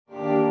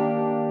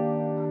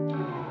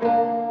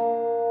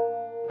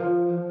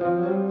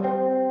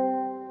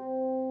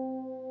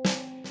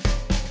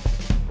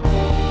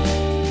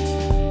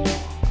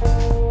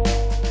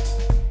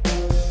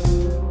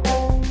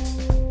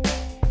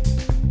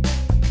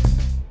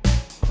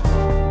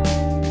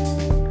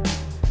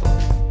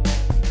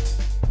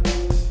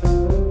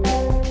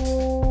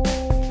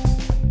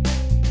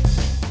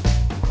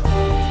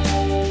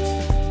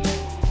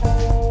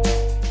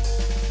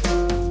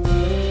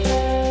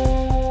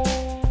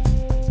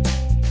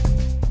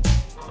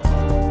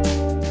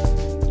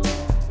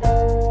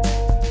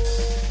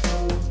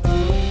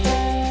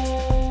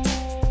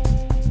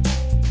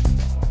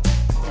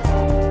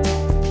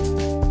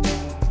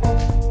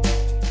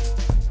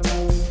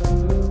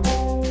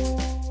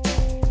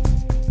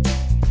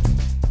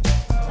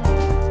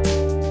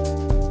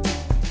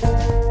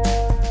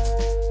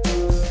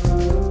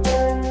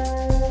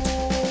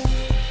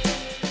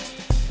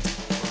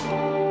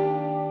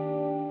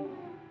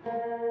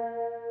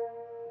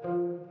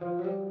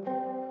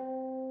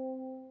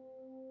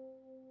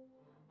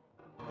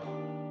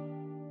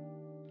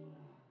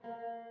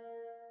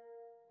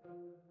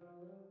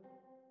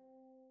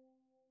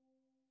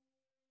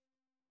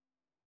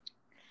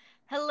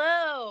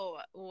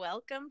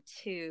welcome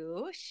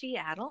to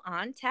Seattle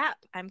on Tap.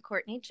 I'm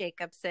Courtney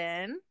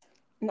Jacobson.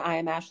 And I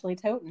am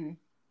Ashleigh Toten.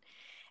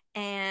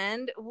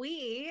 And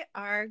we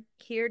are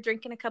here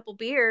drinking a couple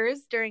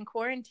beers during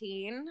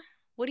quarantine.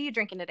 What are you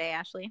drinking today,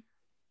 Ashleigh?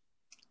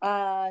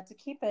 To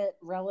keep it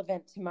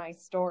relevant to my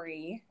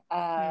story,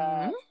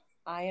 I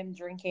am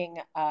drinking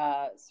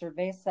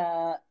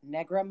Cerveza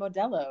Negra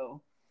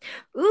Modelo.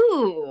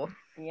 Ooh.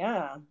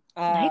 Yeah.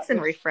 Nice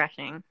and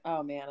refreshing.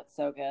 Oh, man, it's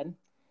so good.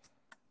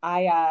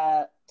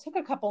 I took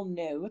a couple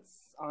notes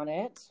on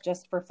it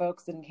just for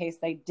folks in case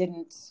they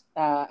didn't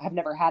have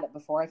never had it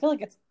before. I feel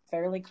like it's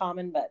fairly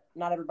common, but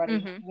not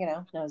everybody,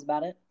 knows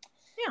about it.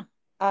 Yeah.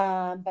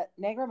 But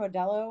Negra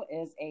Modelo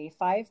is a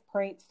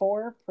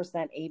 5.4%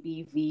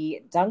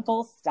 ABV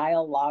Dunkel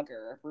style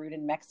lager brewed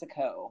in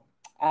Mexico.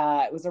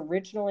 It was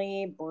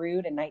originally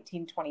brewed in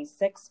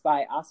 1926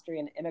 by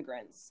Austrian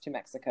immigrants to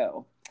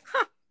Mexico.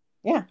 Huh.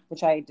 Yeah,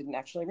 which I didn't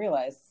actually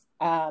realize.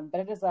 But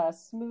it is a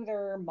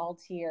smoother,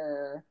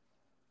 maltier,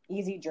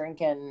 easy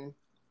drinking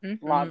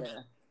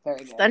lager.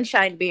 Very good.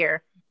 Sunshine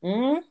beer.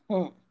 Mm-hmm.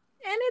 And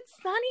it's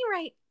sunny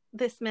right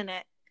this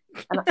minute.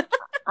 And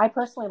I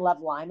personally love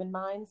lime in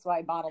mine, so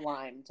I bought a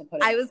lime to put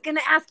it I was going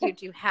to ask you,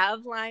 do you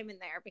have lime in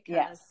there? Because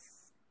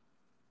yes.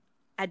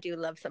 I do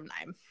love some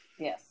lime.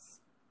 Yes.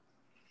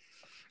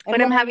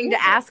 But I'm having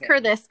to ask her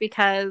this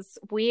because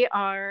we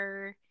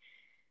are,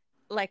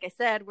 like I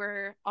said,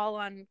 we're all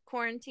on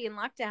quarantine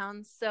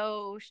lockdown.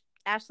 So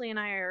Ashleigh and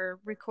I are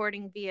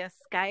recording via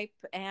Skype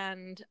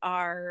and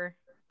our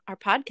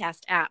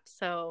podcast app.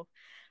 So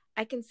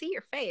I can see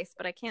your face,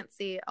 but I can't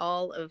see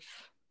all of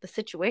the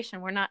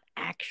situation. We're not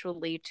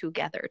actually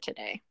together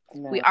today.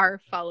 No. We are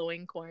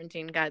following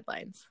quarantine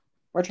guidelines.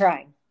 We're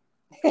trying.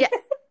 Yes.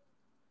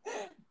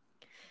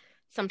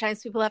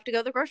 Sometimes people have to go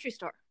to the grocery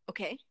store.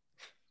 Okay.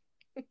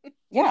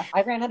 Yeah,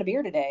 I ran out of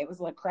beer today. It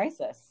was a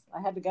crisis. I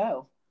had to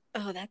go.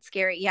 Oh, that's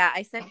scary. Yeah,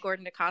 I sent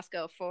Gordon to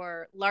Costco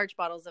for large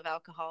bottles of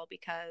alcohol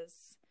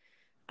because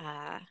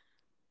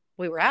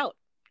we were out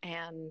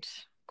and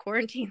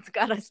quarantine's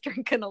got us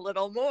drinking a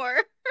little more.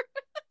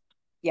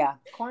 Yeah,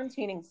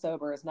 quarantining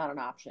sober is not an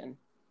option.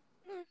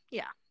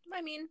 Yeah,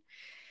 I mean,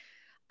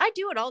 I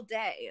do it all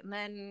day and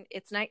then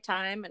it's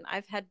nighttime and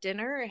I've had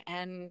dinner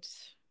and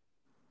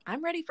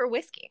I'm ready for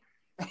whiskey.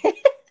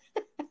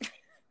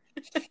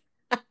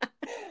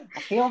 I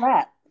feel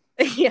that.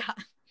 Yeah.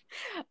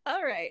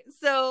 All right.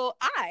 So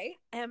I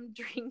am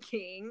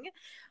drinking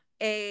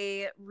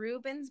a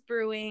Reuben's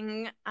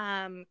Brewing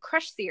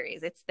Crush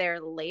series. It's their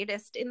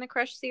latest in the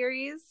Crush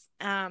series,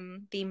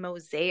 the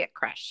Mosaic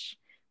Crush,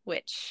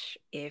 which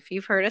if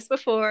you've heard us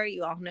before,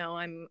 you all know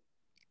I'm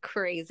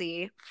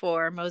crazy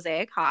for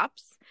Mosaic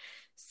hops.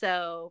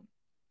 So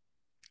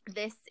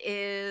this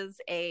is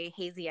a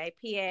hazy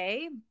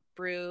IPA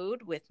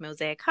brewed with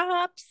Mosaic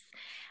hops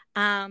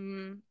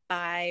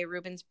by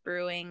Reuben's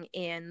Brewing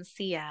in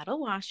Seattle,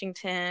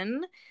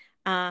 Washington.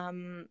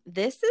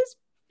 This is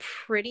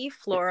pretty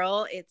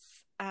floral.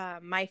 It's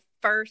my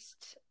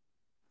first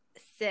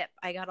sip.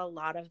 I got a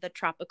lot of the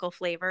tropical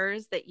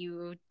flavors that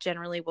you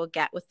generally will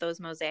get with those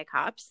Mosaic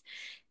hops.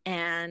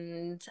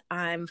 And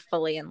I'm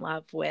fully in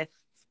love with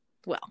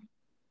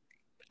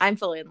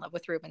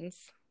Reuben's.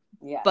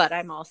 Yes. But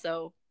I'm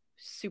also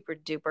super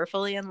duper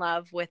fully in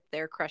love with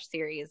their Crush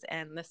series.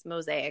 And this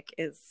Mosaic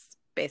is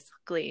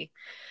basically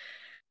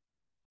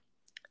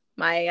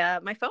my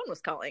phone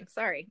was calling.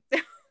 Sorry.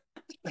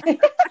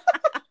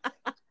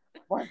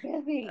 We're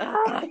busy.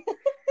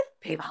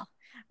 Payball.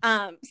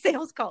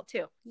 Sales call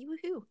too.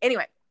 Woohoo.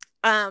 Anyway,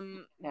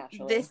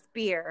 this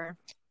beer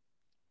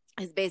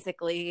is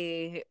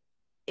basically,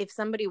 if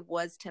somebody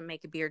was to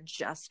make a beer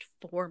just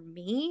for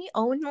me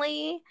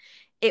only,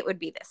 it would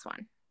be this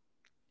one.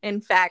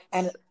 In fact,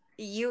 and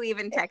you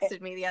even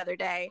texted me the other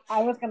day.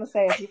 I was going to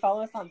say, if you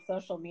follow us on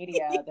social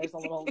media, there's a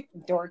little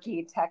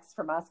dorky text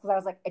from us because I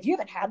was like, if you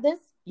haven't had this,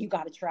 you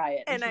got to try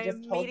it. And I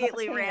just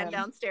immediately ran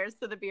downstairs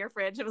to the beer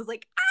fridge and was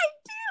like, I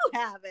do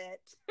have it.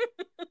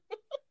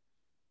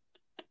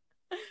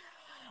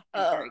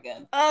 Very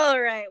good.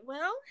 All right.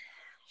 Well,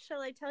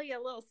 shall I tell you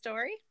a little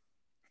story?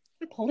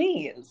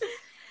 Please.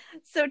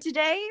 So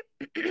today,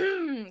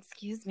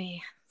 excuse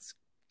me,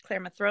 clear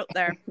my throat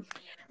there.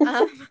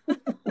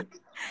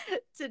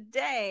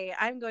 Today,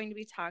 I'm going to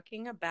be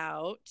talking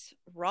about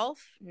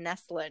Rolf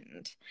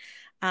Neslund.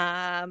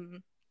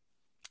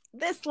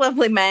 This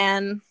lovely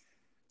man,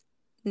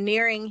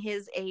 nearing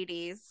his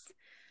 80s,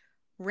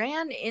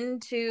 ran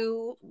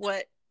into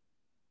what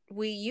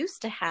we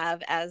used to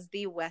have as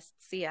the West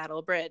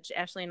Seattle Bridge.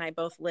 Ashleigh and I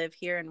both live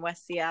here in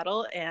West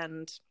Seattle,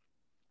 and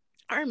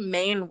our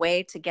main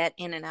way to get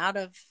in and out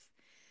of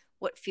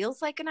what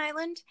feels like an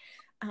island,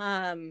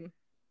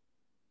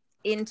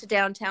 into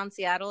downtown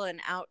Seattle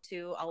and out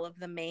to all of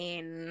the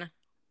major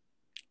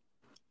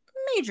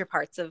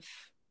parts of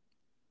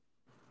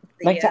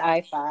to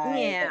I-5.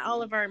 Yeah,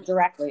 all of our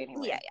directly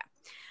anyway.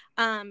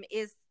 Yeah.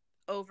 Is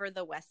over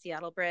the West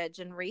Seattle Bridge,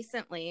 and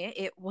recently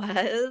it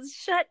was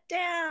shut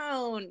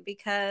down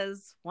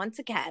because once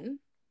again,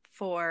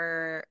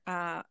 for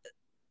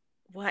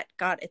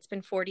it's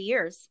been 40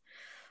 years.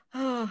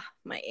 Oh,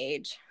 my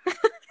age.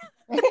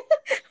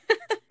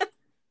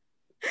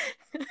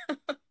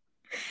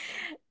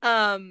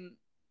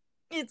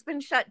 It's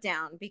been shut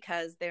down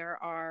because there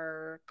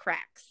are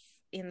cracks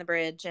in the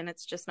bridge and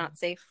it's just not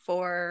safe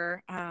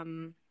for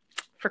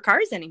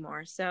cars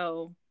anymore.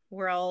 So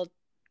we're all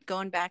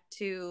going back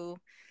to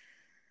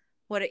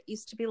what it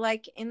used to be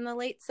like in the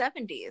late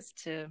 70s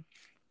to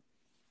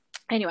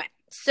anyway.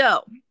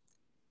 So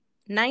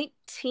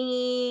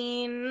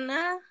 19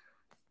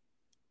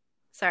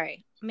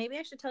 sorry, maybe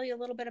I should tell you a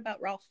little bit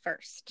about Rolf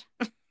first.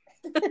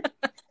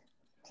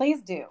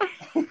 Please do.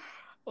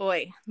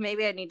 Oi,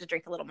 maybe I need to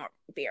drink a little more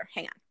beer.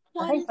 Hang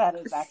on. I think that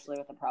is actually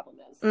what the problem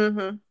is.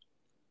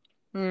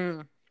 Mm-hmm.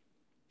 Mm.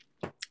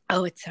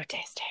 Oh, it's so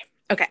tasty.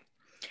 Okay.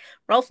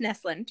 Rolf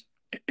Neslund,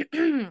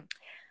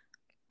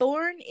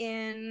 born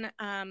in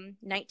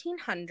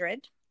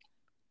 1900,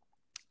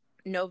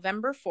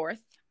 November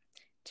 4th,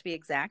 to be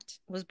exact,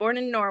 was born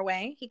in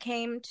Norway. He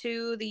came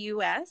to the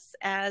U.S.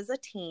 as a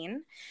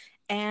teen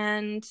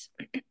and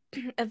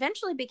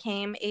eventually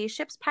became a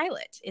ship's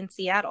pilot in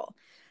Seattle.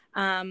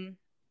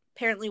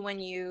 Apparently, when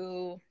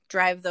you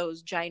drive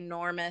those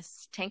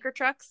ginormous tanker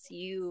trucks,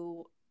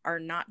 you are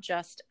not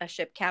just a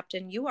ship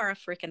captain, you are a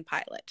freaking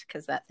pilot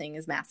because that thing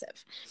is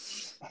massive.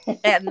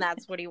 And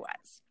that's what he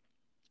was.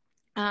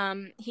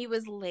 He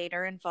was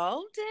later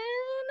involved in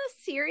a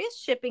serious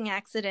shipping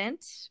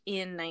accident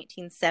in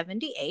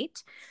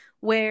 1978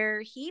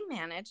 where he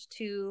managed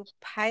to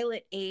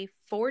pilot a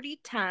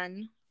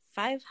 40-ton,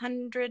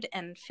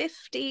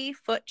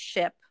 550-foot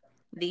ship,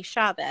 the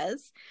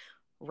Chavez,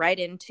 right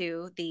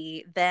into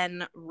the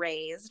then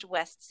raised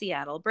West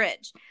Seattle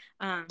Bridge.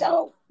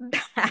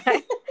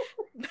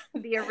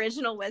 The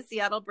original West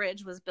Seattle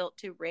Bridge was built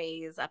to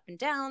raise up and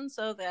down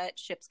so that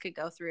ships could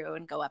go through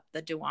and go up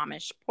the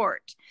Duwamish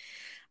port.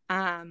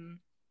 And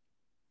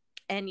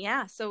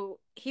yeah, so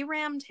he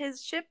rammed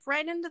his ship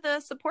right into the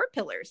support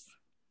pillars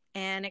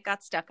and it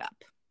got stuck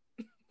up.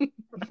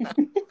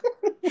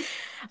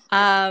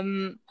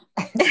 I'm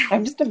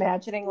just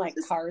imagining like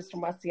cars from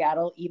West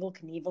Seattle, Evel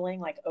Knieveling,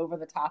 like over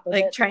the top of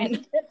it. Trying to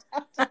get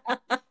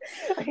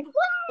like,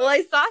 well,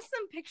 I saw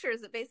some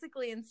pictures that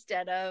basically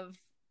instead of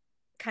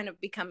kind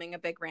of becoming a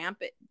big ramp,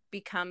 it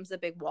becomes a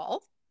big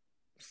wall.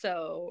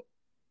 So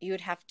you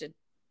would have to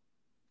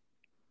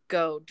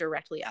go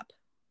directly up.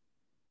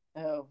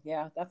 Oh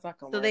yeah, that's not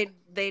gonna work. So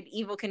they'd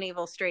Evel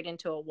Knievel straight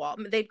into a wall.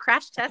 They'd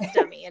crash test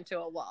dummy into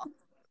a wall.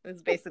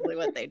 Is basically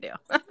what they do.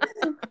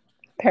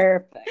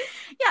 Perfect.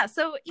 Yeah,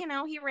 so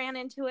he ran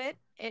into it.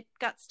 It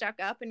got stuck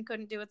up and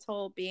couldn't do its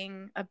whole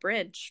being a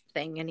bridge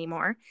thing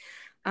anymore.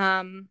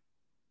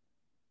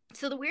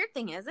 So the weird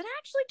thing is, it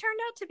actually turned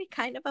out to be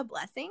kind of a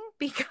blessing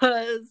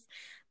because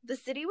the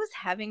city was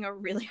having a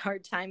really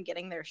hard time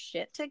getting their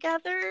shit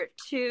together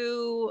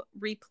to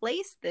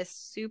replace this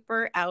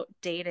super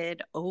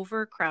outdated,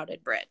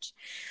 overcrowded bridge.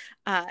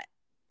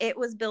 It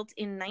was built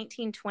in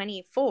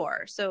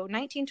 1924. So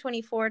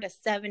 1924 to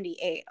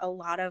 78, a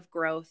lot of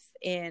growth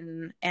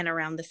in and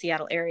around the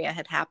Seattle area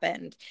had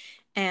happened.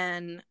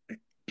 And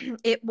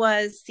it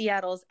was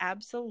Seattle's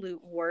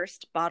absolute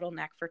worst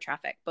bottleneck for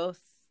traffic, both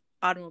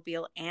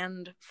automobile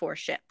and for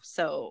ship.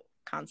 So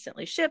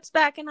constantly ships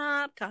backing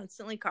up,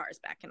 constantly cars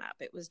backing up.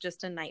 It was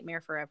just a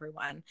nightmare for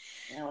everyone.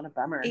 Yeah, what a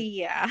bummer.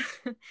 Yeah.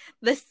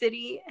 The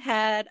city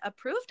had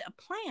approved a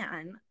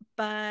plan,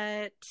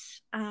 but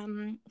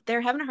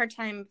they're having a hard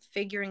time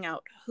figuring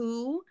out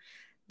who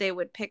they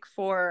would pick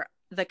for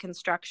the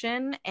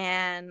construction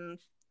and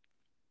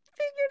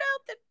figured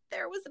out that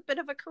there was a bit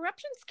of a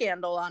corruption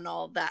scandal on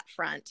all that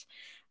front.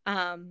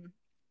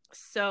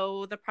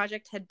 So the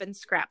project had been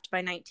scrapped by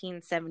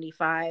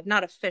 1975,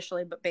 not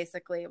officially, but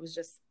basically it was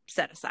just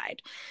set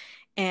aside.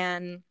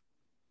 And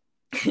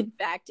in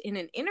fact, in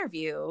an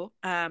interview,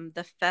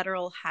 the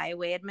Federal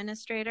Highway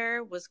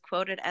Administrator was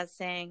quoted as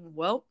saying,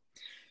 well,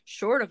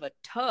 short of a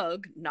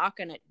tug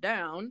knocking it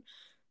down,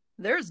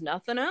 there's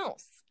nothing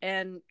else.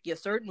 And you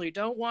certainly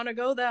don't want to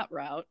go that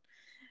route.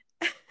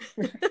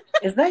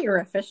 Is that your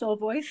official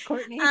voice,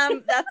 Courtney?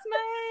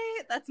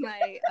 That's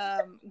my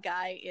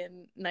guy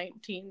in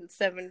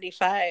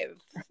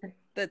 1975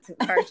 that's in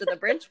charge of the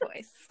bridge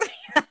voice.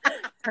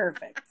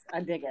 Perfect.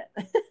 I dig it.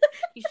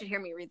 You should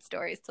hear me read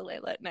stories to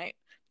Layla at night.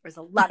 There's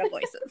a lot of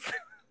voices.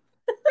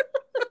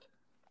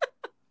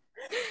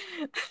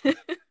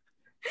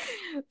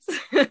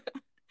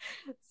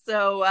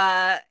 So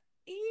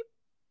he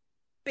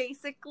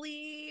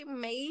basically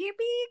maybe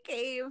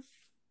gave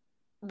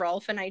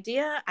Rolf an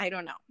idea. I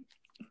don't know.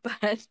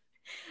 But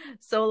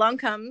so along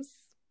comes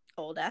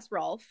old ass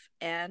Rolf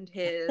and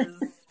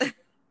his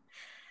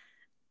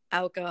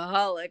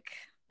alcoholic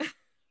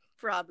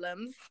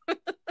problems.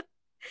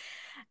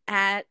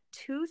 At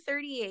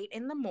 2:38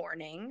 in the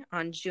morning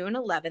on June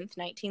 11th,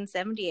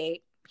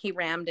 1978, he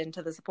rammed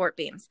into the support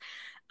beams.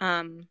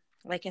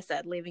 Like I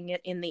said, leaving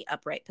it in the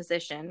upright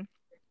position.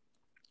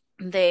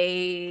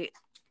 They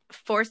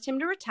forced him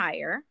to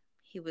retire.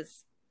 He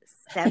was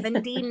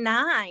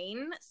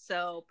 79,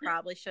 so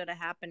probably should have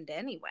happened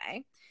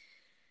anyway.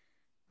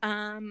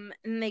 And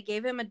they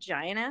gave him a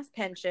giant ass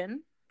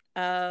pension.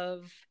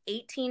 of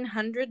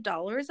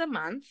 $1,800 a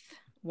month,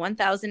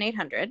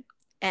 1,800.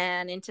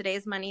 And in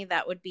today's money,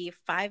 that would be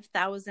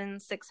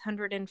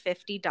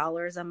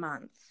 $5,650 a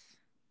month.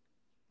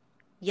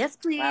 Yes,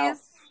 please.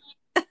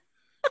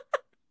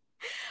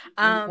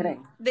 Wow.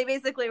 They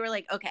basically were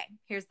like, okay,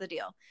 here's the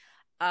deal.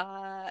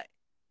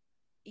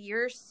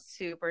 You're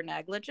super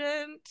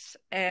negligent,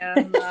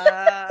 and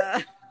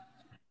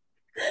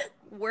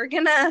we're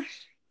gonna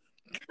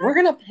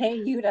pay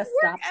you to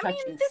stop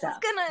touching stuff.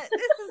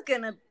 This is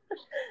gonna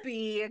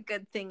be a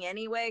good thing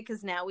anyway,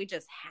 because now we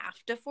just have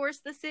to force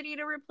the city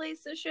to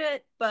replace the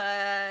shit,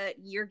 but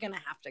you're gonna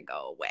have to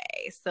go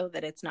away so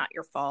that it's not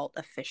your fault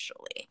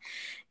officially.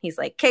 He's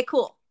like, okay,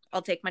 cool,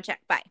 I'll take my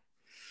check, bye.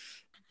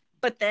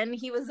 But then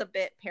he was a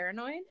bit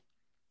paranoid,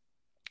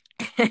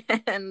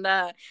 and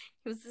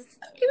he was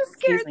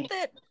scared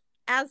that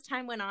as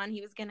time went on,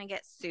 he was going to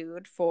get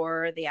sued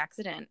for the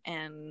accident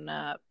and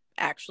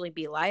actually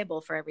be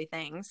liable for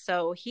everything.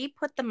 So he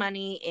put the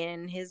money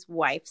in his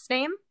wife's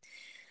name.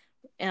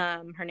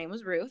 Her name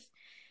was Ruth.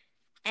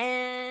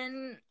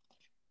 And,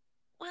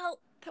 well,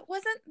 that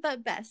wasn't the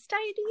best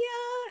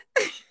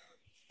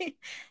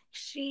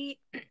idea.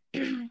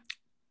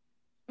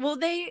 Well,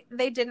 they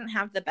didn't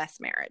have the best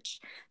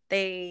marriage.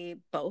 They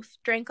both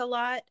drank a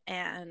lot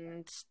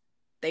and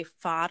they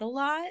fought a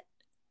lot.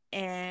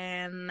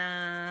 And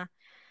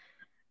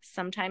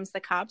sometimes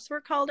the cops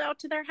were called out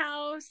to their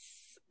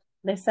house.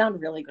 They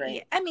sound really great.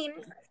 Yeah, I mean,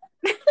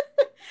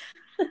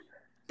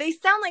 they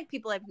sound like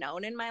people I've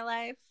known in my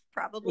life,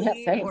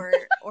 probably, yeah, or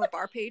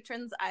bar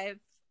patrons I've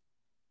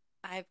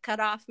cut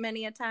off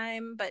many a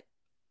time, but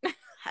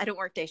I don't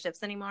work day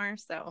shifts anymore,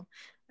 so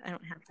I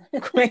don't have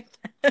quite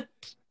that.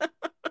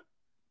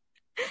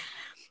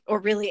 Or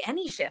really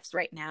any shifts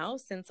right now,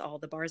 since all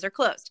the bars are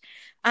closed.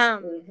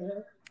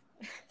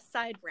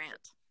 Side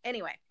rant.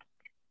 Anyway.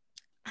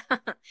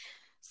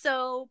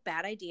 So,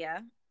 bad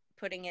idea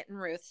putting it in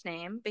Ruth's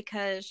name,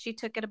 because she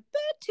took it a bit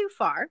too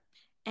far.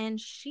 And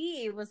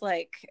she was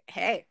like,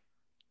 hey,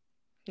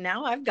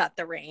 now I've got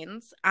the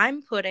reins.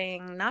 I'm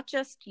putting not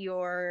just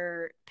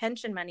your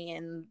pension money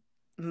in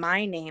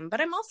my name, but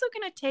I'm also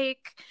going to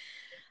take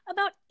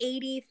about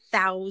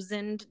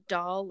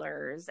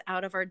 $80,000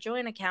 out of our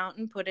joint account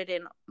and put it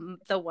in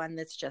the one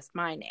that's just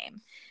my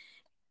name.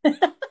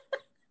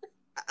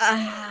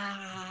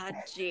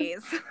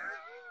 Jeez.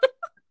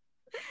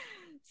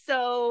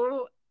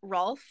 So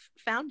Rolf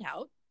found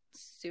out,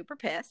 super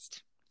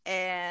pissed,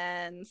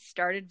 and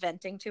started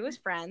venting to his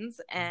friends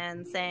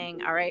and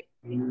saying, all right,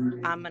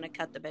 I'm going to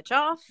cut the bitch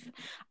off.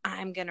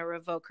 I'm going to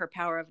revoke her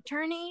power of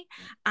attorney.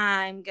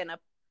 I'm going to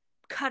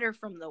cut her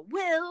from the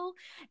will,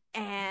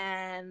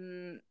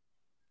 and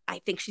I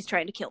think she's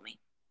trying to kill me.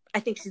 I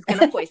think she's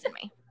gonna poison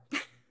me.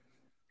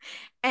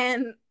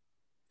 And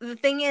the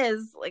thing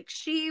is, like,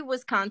 she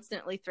was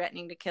constantly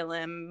threatening to kill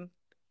him,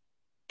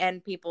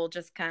 and people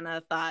just kind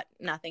of thought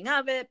nothing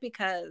of it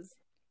because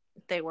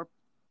they were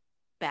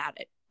bad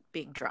at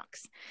being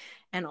drunks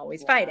and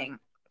always fighting.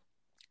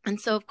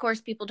 And so, of course,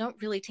 people don't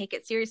really take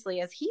it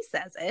seriously as he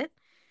says it.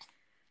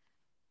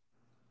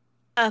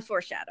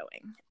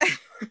 Foreshadowing.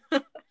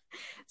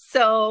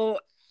 So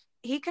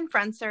he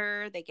confronts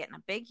her. They get in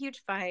a big,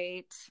 huge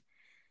fight.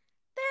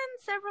 Then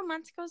several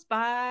months goes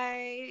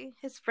by.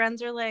 His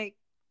friends are like,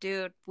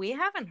 dude, we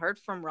haven't heard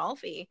from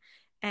Rolfie.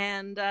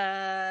 And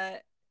bro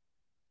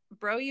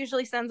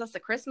usually sends us a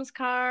Christmas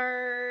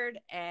card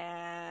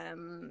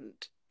and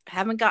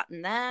haven't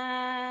gotten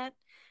that.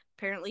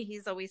 Apparently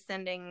he's always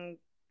sending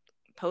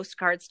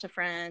postcards to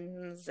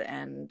friends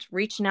and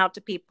reaching out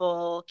to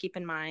people. Keep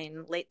in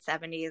mind, late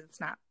 70s, it's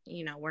not,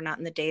 we're not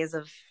in the days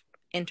of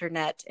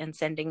internet and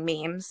sending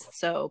memes,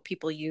 so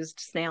people used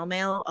snail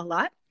mail a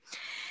lot.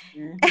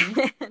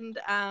 And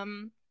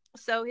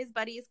so his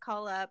buddies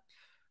call up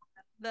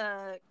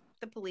the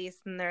police,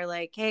 and they're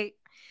like, hey,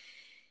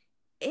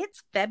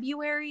 it's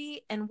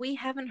February and we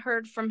haven't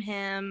heard from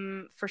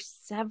him for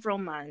several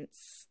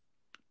months.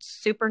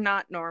 Super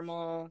not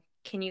normal.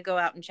 Can you go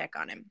out and check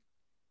on him?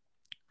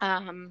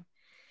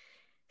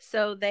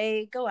 So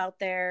they go out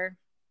there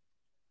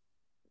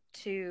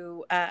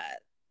to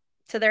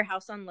their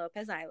house on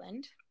Lopez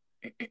Island.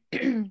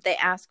 They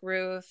ask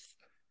Ruth,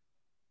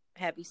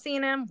 have you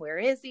seen him? Where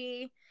is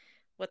he?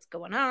 What's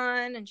going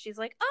on? And she's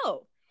like,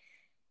 oh,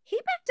 he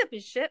packed up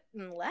his shit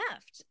and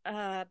left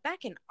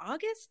back in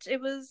August. It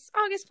was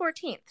August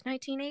 14th,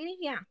 1980.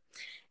 Yeah.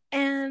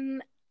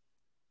 And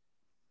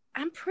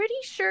I'm pretty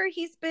sure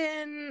he's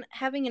been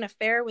having an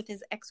affair with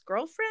his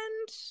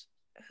ex-girlfriend,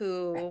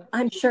 who...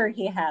 I'm sure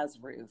he has,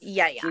 Ruth.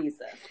 Yeah.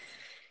 Jesus.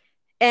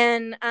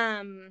 And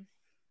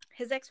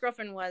his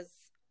ex-girlfriend was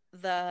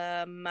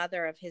the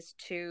mother of his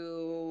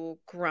two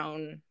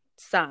grown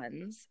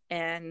sons.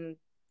 And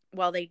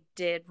while they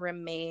did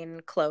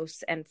remain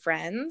close and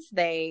friends,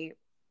 they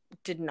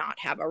did not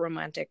have a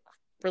romantic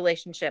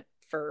relationship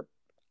for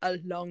a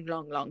long,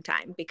 long, long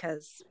time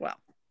because, well,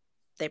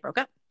 they broke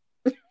up.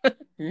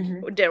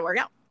 It didn't work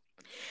out.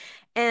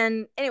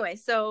 And anyway,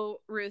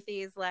 so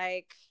Ruthie's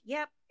like,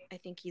 yep, I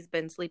think he's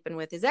been sleeping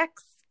with his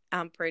ex.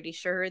 I'm pretty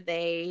sure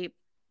they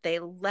they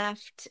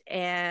left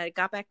and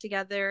got back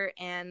together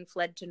and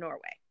fled to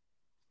Norway.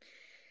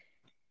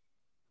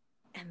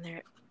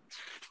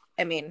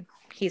 And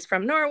he's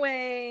from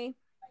Norway.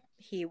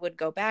 He would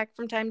go back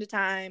from time to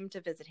time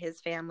to visit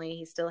his family.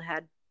 He still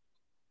had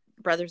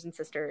brothers and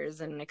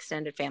sisters and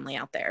extended family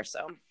out there.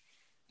 So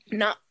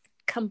not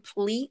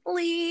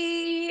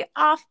completely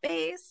off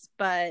base,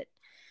 but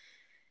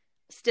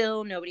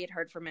still nobody had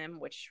heard from him,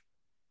 which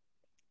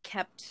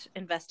kept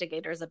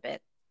investigators a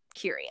bit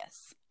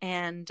curious.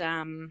 And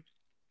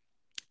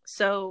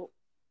so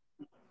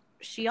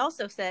she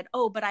also said,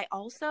 oh, but I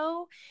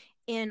also,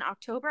 in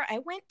October, I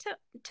went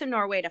to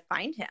Norway to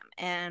find him,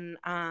 and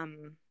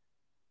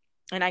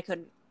I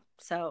couldn't,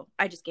 so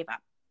I just gave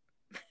up.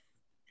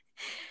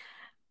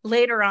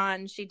 Later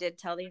on, she did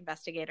tell the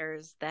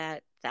investigators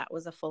that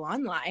was a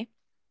full-on lie.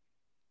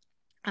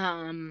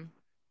 And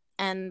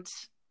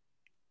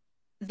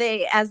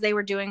as they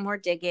were doing more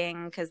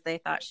digging, because they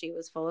thought she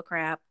was full of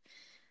crap,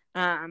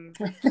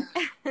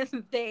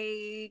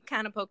 they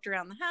kind of poked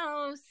around the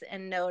house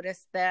and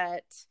noticed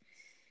that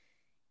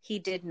he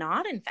did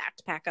not, in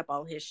fact, pack up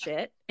all his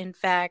shit. In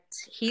fact,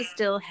 he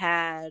still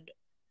had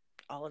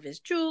all of his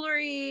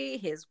jewelry,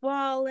 his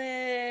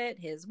wallet,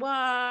 his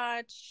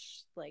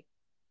watch, like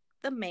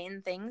the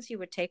main things you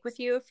would take with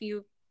you if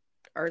you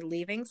are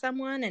leaving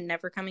someone and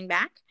never coming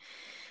back.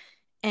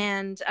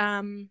 And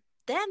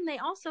then they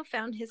also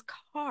found his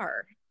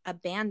car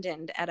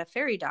abandoned at a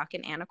ferry dock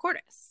in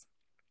Anacortes.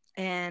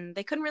 And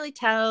they couldn't really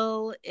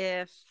tell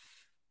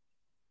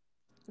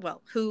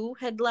who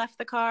had left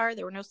the car.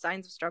 There were no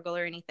signs of struggle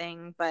or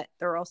anything, but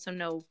there were also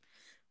no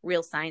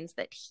real signs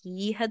that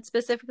he had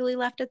specifically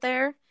left it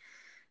there.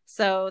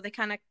 So they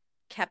kind of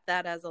kept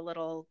that as a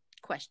little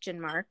question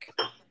mark.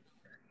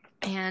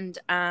 And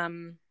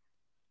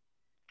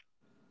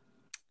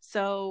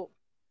so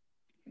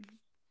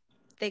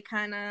they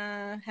kind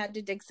of had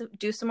to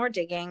do some more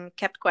digging,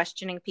 kept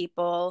questioning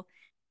people.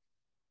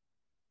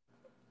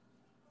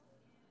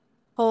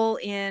 Pull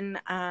in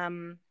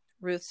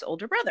Ruth's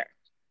older brother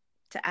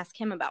to ask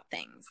him about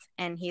things.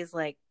 And he's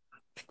like,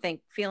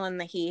 feeling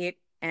the heat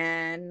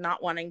and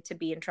not wanting to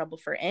be in trouble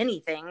for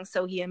anything.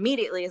 So he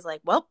immediately is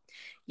like, well,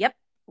 yep,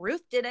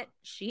 Ruth did it.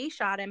 She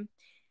shot him.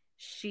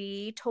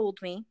 She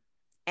told me.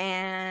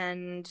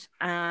 And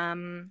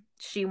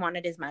she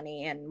wanted his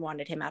money and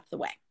wanted him out of the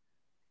way.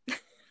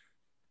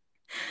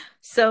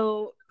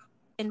 So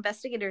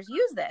investigators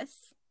use this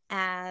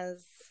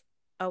as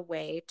a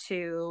way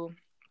to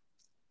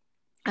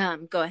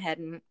go ahead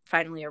and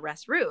finally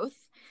arrest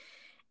Ruth.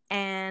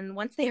 And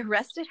once they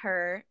arrested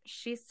her,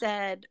 she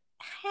said,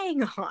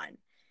 hang on.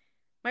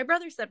 My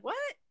brother said, what?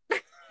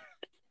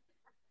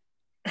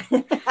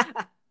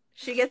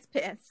 She gets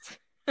pissed.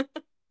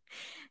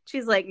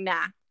 She's like,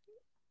 nah,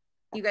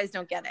 you guys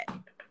don't get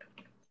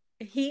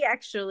it. He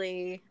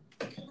actually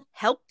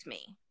helped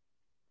me.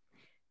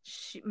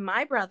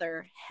 My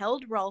brother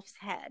held Rolf's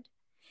head.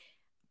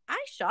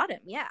 I shot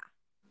him, yeah.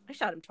 I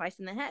shot him twice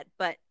in the head,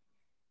 but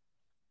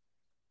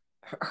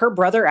her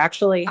brother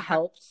actually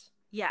helped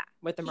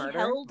with the murder? He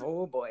held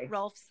oh boy.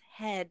 Rolf's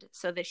head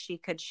so that she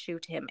could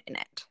shoot him in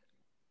it.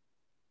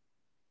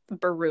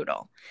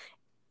 Brutal.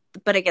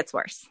 But it gets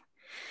worse.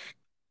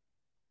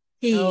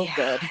 Oh,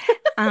 good.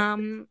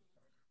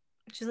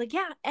 She's like,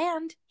 yeah,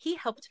 and he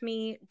helped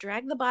me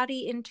drag the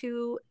body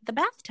into the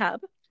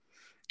bathtub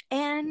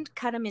and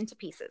cut him into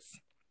pieces.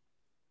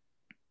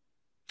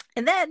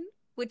 And then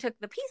we took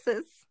the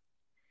pieces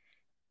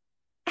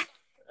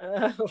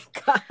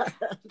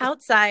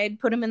outside,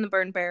 put him in the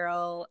burn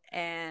barrel,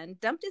 and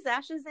dumped his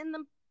ashes in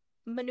the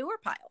manure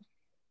pile.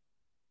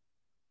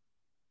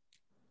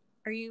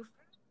 Are you?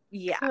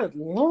 Yeah. Good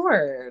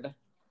Lord.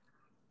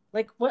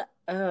 Like, what?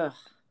 Ugh.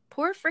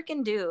 Poor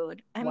freaking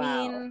dude. I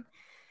mean,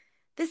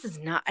 this is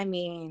not,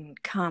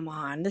 come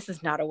on. This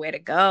is not a way to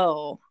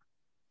go.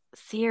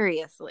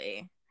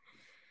 Seriously.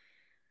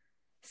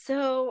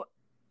 So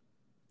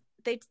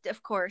they,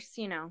 of course,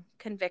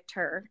 convict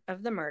her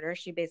of the murder.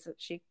 She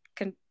basically,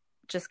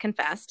 just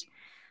confessed.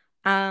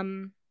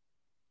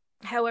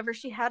 However,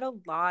 she had a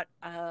lot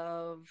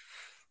of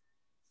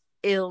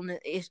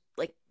illness,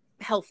 like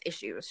health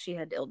issues. She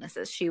had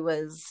illnesses. She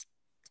was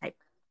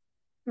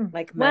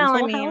like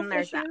mental health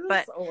there's issues,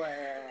 that, but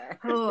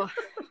or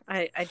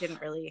I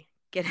didn't really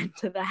get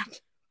into that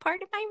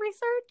part of my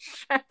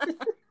research. I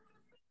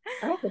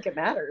don't think it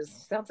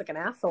matters. Sounds like an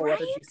asshole, right?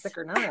 Whether she's sick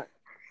or not.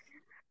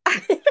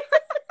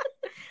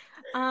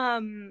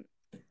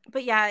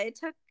 But yeah, it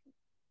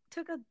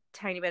took a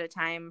tiny bit of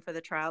time for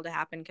the trial to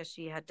happen because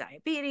she had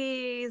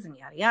diabetes and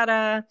yada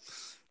yada.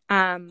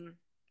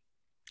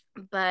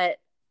 But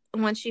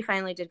once she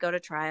finally did go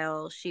to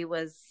trial, she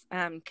was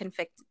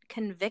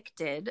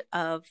convicted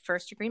of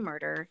first-degree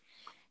murder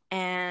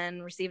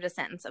and received a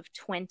sentence of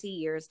 20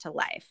 years to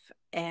life.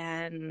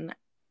 And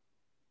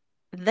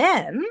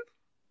then...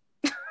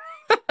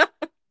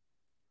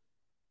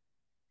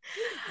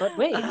 But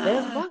wait,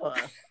 there's more.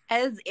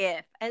 As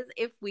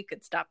if we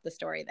could stop the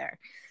story there.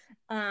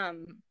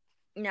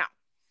 Now,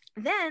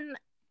 then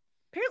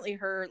apparently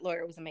her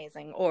lawyer was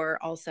amazing,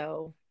 or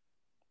also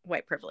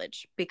white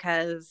privilege,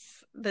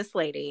 because this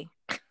lady,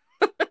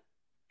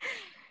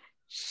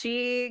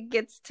 she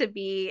gets to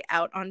be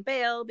out on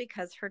bail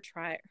because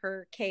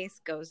her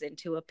case goes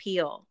into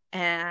appeal.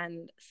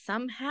 And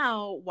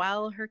somehow,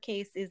 while her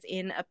case is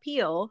in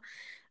appeal,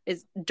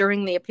 is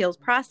during the appeals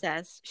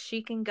process,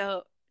 she can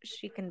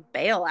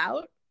bail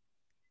out.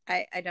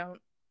 I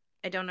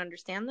don't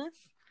understand this.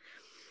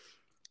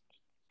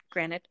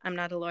 Granted, I'm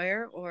not a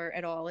lawyer or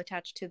at all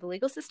attached to the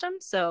legal system,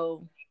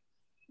 so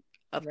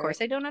of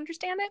course I don't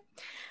understand it.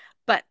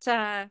 But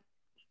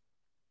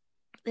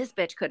this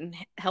bitch couldn't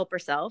help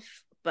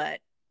herself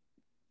but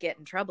get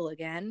in trouble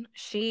again.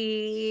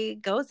 She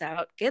goes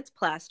out, gets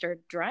plastered,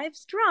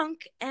 drives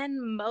drunk,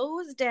 and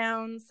mows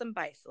down some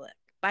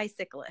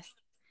bicyclists.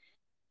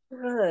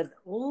 Good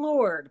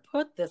Lord,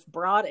 put this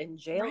broad in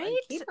jail and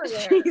keep her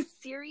there. She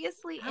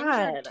seriously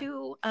injured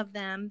 2 of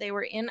them. They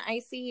were in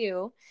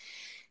ICU.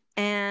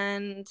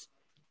 And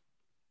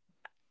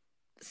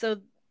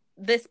so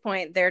this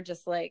point, they're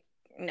just like,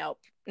 nope,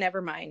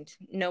 never mind.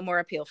 No more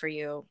appeal for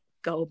you.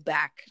 Go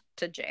back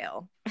to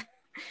jail.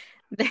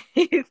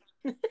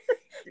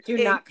 Do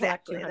not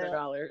collect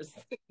 $200.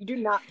 You do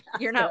not.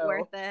 You're not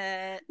worth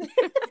it.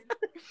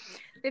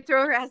 They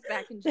throw her ass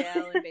back in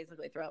jail and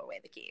basically throw away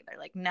the key. They're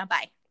like, nah,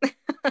 bye.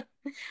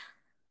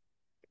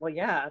 Well,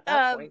 yeah, at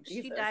that point,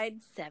 she died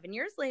 7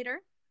 years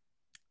later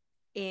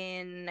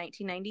in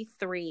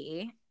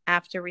 1993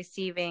 after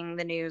receiving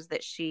the news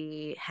that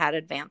she had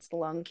advanced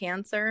lung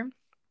cancer.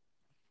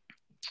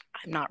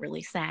 I'm not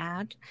really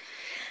sad.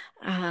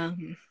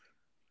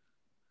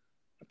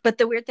 But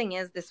the weird thing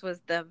is, this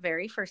was the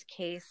very first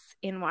case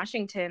in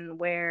Washington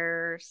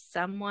where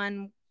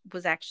someone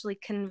was actually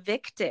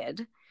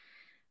convicted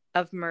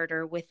of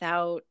murder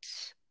without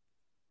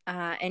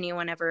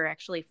anyone ever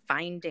actually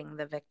finding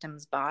the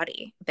victim's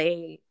body.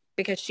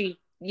 Because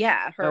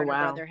her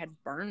brother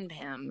had burned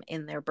him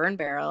in their burn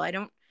barrel. I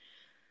don't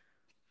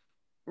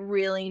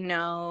really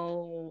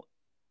know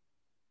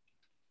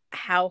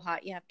how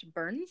hot you have to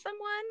burn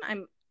someone.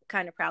 I'm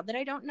kind of proud that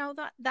I don't know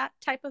that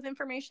type of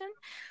information,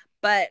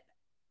 but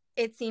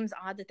it seems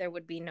odd that there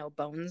would be no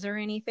bones or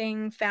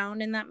anything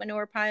found in that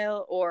manure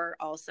pile, or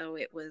also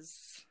it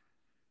was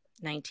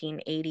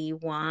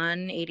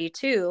 1981,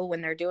 82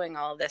 when they're doing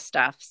all this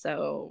stuff.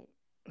 So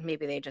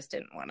maybe they just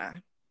didn't want to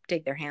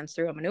dig their hands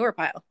through a manure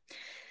pile.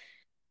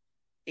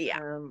 Yeah.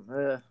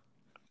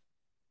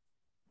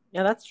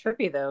 Yeah, that's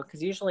trippy though,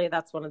 because usually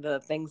that's one of the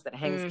things that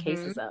hangs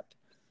cases up,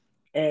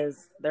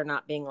 is there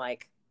not being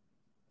like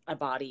a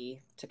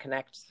body to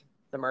connect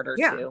the murder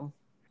to.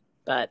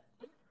 But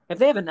if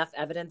they have enough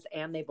evidence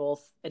and they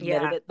both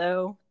admitted it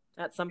though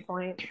at some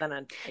point, then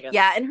I guess.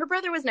 Yeah, and her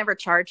brother was never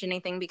charged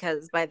anything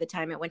because by the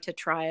time it went to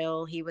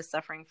trial, he was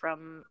suffering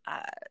from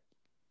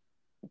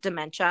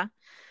dementia.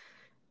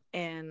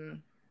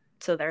 And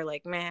so they're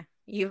like, meh,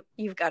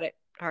 you've got it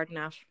hard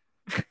enough.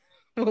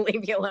 We'll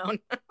leave you alone.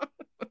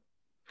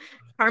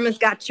 Karma's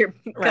got her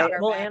back.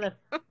 Anna.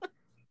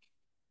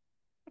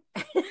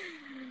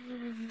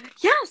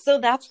 Yeah, so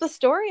that's the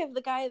story of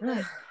the guy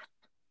that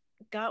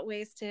got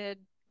wasted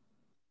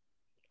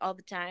all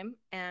the time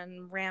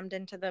and rammed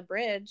into the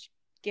bridge,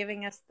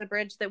 giving us the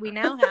bridge that we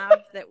now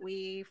have that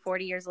we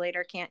 40 years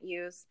later can't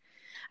use.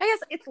 I guess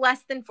it's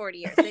less than 40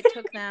 years. It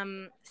took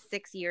them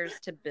 6 years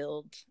to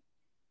build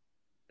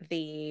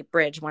the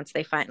bridge once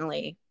they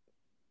finally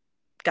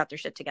got their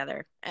shit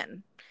together.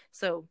 And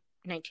so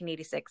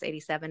 1986,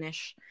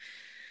 87-ish.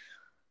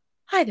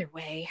 Either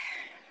way,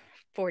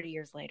 40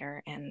 years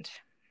later, and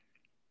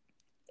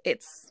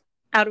it's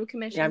out of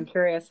commission. Yeah, I'm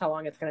curious how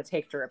long it's going to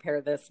take to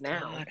repair this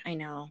now. God, I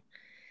know.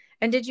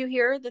 And did you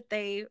hear that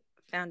they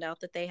found out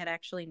that they had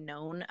actually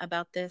known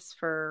about this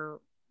for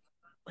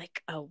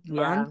like a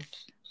month?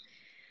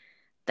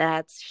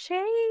 That's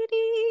shady.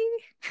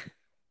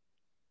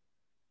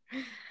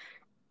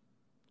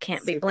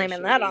 Can't be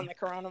blaming that on the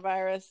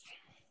coronavirus.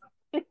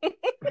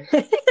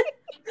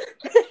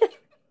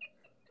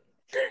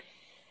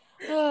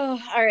 Oh,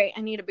 all right.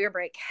 I need a beer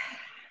break.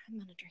 I'm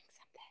going to drink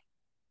something.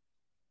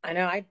 I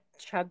know. I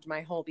chugged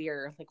my whole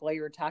beer. Like while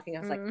you were talking,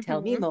 I was like,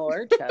 tell me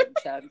more. Chug,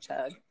 chug,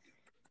 chug.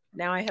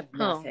 Now I have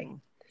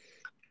nothing.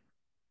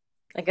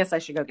 I guess I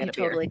should go get a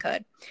beer. You totally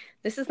could.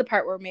 This is the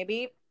part where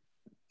maybe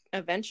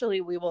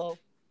eventually we will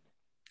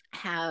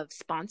have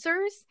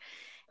sponsors,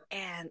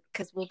 and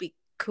because we'll be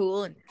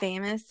cool and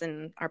famous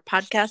and our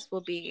podcast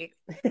will be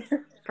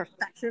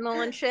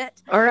professional and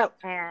shit. All right.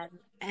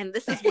 And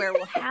this is where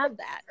we'll have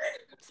that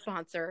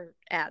sponsor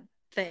ad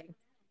thing.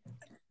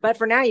 But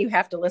for now, you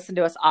have to listen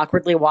to us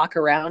awkwardly walk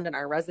around in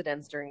our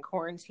residence during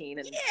quarantine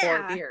and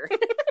pour beer.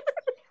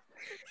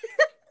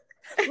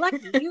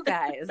 Lucky you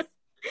guys.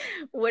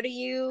 What are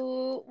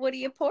you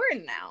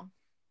pouring now?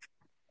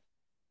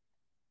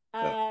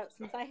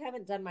 Since I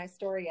haven't done my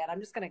story yet,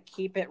 I'm just going to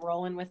keep it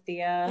rolling with the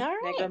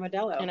Negro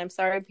Modelo. And I'm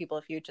sorry, people,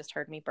 if you just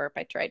heard me burp.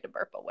 I tried to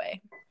burp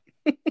away.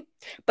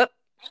 But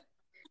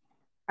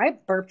I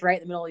burped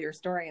right in the middle of your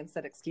story and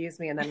said, excuse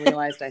me, and then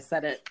realized I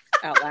said it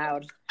out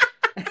loud.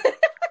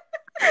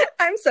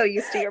 I'm so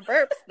used to your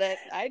burps that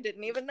I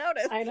didn't even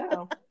notice. I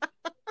know.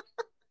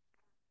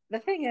 The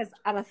thing is,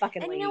 I'm a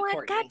fucking And lady, you know what?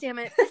 Courtney. God damn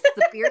it. This is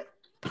a beer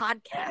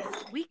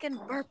podcast. We can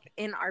burp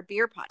in our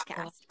beer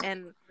podcast.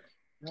 And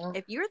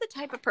if you're the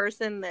type of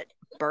person that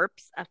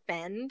burps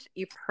offend,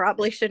 you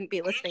probably shouldn't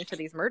be listening to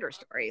these murder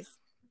stories.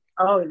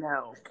 Oh,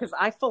 no. Because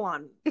I full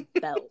on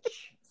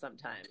belch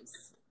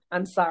sometimes.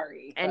 I'm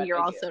sorry. And you're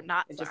also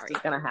not it sorry. It just is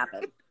going to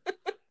happen.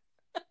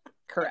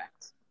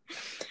 Correct.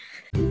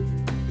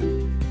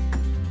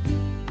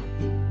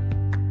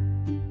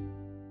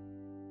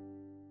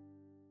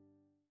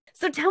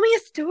 So tell me a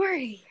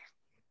story.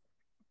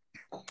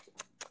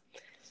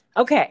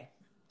 Okay.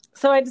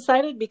 So I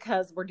decided,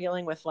 because we're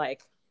dealing with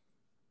like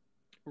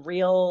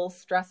real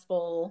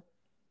stressful,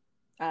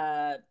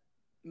 a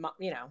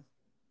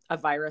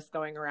virus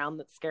going around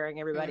that's scaring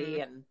everybody.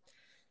 Mm-hmm. And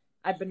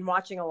I've been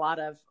watching a lot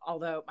of,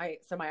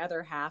 my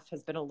other half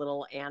has been a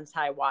little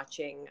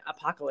anti-watching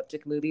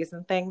apocalyptic movies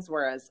and things,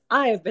 whereas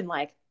I have been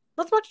like,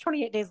 let's watch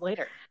 28 Days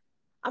Later.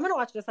 I'm going to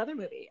watch this other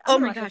movie. Oh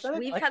my gosh,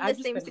 we've had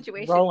the same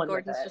situation.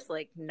 Gordon's just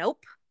like,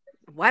 nope.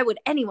 Why would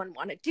anyone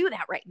want to do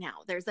that right now?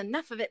 There's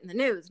enough of it in the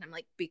news. And I'm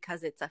like,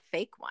 because it's a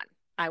fake one.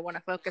 I want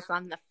to focus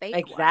on the fake one.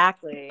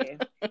 Exactly.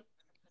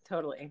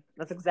 Totally.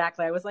 That's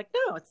exactly. I was like,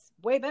 no, it's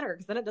way better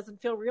because then it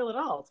doesn't feel real at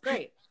all. It's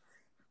great.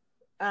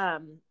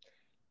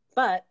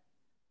 But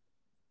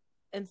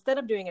instead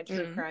of doing a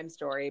true crime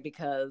story,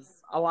 because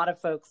a lot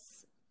of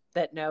folks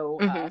that know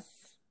us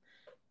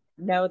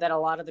know that a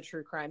lot of the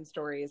true crime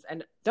stories,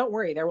 and don't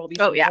worry, there will be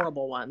some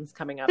horrible ones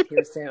coming up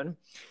here soon.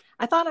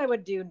 I thought I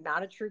would do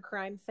not a true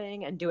crime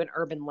thing and do an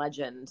urban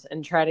legend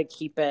and try to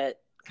keep it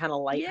kind of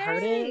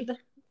lighthearted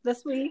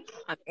this week.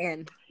 I'm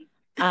in.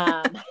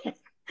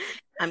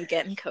 I'm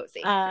getting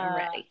cozy. I'm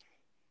ready.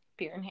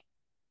 Beer in hand.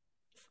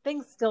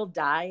 Things still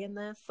die in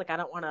this. Like, I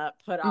don't want to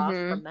put off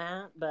from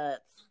that,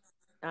 but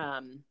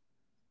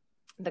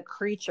the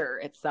creature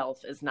itself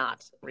is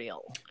not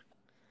real.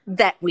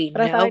 That we know.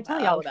 But I thought I'd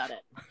tell you all about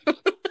it.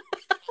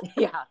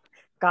 Yeah.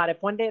 God,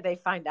 if one day they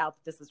find out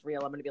that this is real,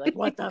 I'm going to be like,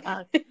 what the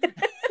fuck?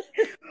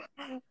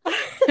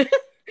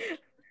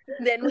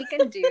 Then we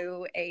can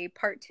do a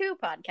part 2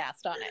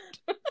 podcast on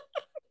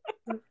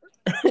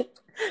it.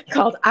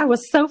 Called I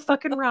Was So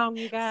Fucking Wrong,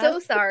 you guys. So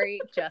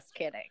sorry. Just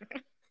kidding.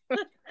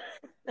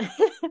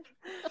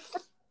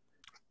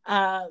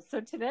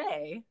 So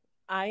today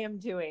I am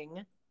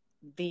doing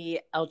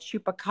the El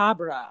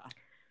Chupacabra.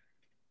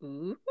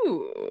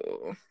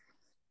 Ooh.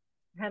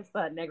 Hence the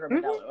Negro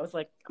Modelo. I was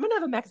like, I'm gonna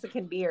have a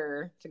Mexican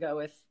beer to go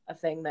with a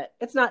thing that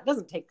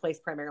doesn't take place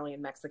primarily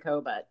in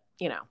Mexico, but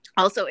you know.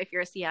 Also, if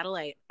you're a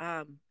Seattleite,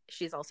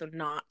 she's also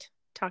not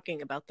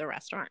talking about the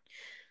restaurant,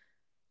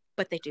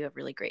 but they do have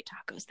really great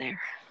tacos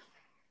there.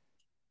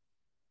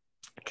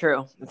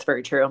 True, it's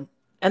very true,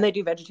 and they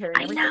do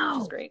vegetarian everything,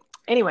 which is great.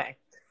 Anyway,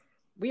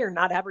 we are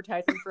not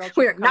advertising for El Chupacabra.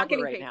 We are not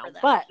getting right paid now, for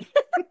that.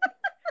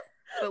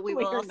 but we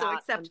will also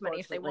accept money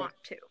if they want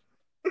to.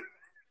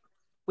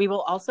 We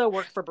will also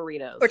work for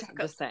burritos. Or tacos.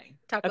 Just saying.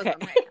 Tacos okay. on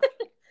right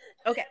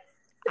now. Okay.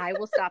 I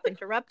will stop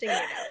interrupting you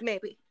now.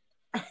 Maybe.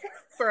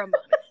 For a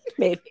moment.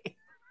 Maybe.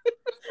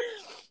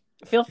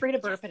 Feel free to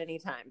burp at any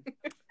time.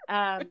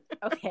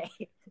 Okay.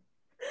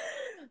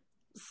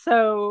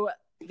 So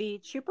the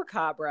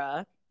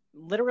Chupacabra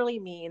literally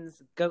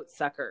means goat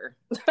sucker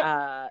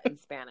in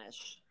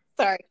Spanish.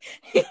 Sorry.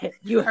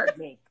 You heard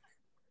me.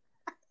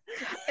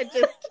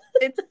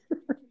 It's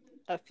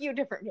a few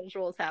different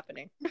visuals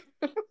happening.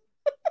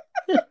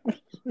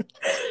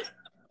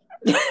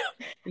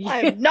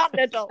 I'm not an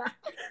adult.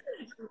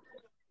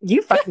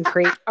 You fucking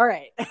creep. All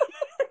right.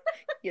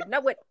 You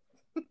know it.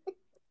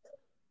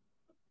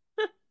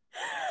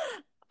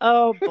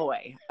 Oh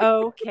boy.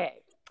 Okay.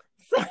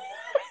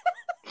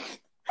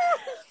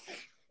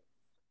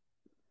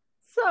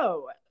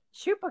 So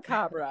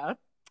Chupacabra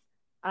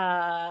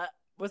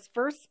was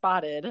first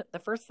spotted. The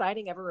first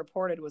sighting ever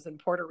reported was in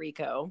Puerto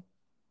Rico.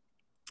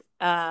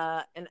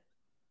 And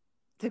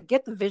to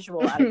get the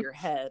visual out of your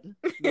head,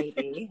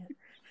 maybe.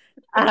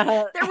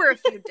 There were a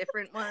few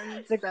different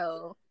ones.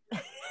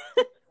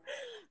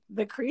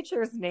 The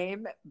creature's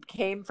name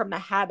came from the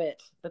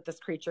habit that this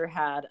creature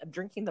had of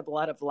drinking the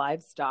blood of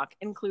livestock,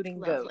 including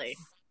goats.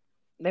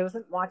 They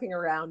wasn't walking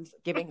around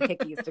giving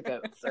hickeys to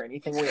goats or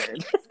anything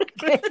weird.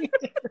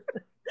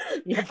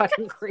 You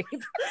fucking creep.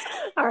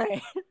 All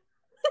right.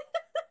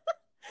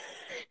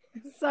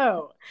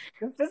 So,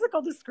 the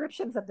physical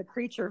descriptions of the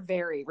creature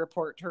vary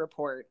report to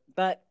report,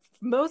 but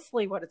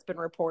mostly what it's been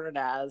reported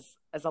as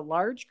a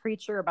large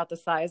creature about the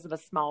size of a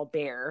small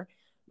bear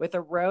with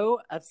a row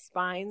of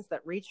spines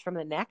that reach from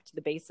the neck to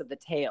the base of the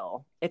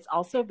tail. It's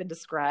also been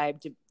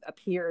described to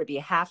appear to be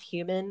half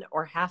human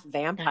or half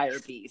vampire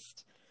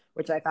beast,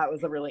 which I thought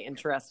was a really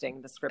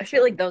interesting description. I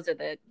feel like those are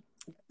the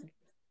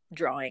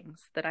drawings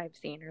that I've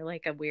seen, or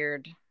like a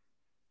weird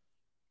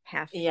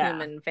half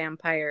human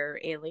vampire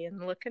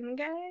alien looking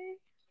guy.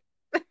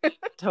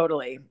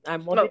 Totally.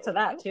 We'll get to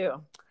that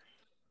too.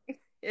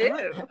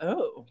 Ew.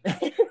 Oh.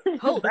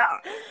 Hold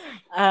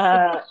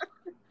on.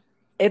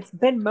 It's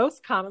been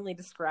most commonly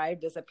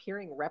described as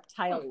appearing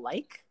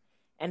reptile-like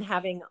and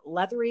having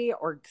leathery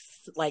or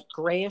like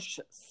grayish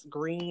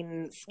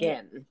green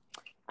skin,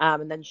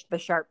 and then the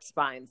sharp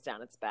spines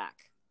down its back.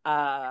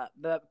 The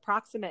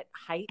approximate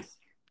height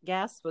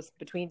guess was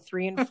between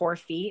 3 and 4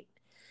 feet,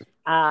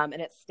 and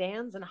it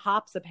stands and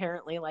hops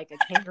apparently like a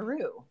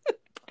kangaroo.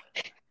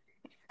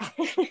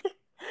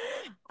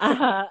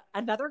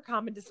 Another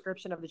common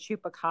description of the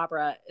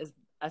Chupacabra is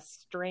a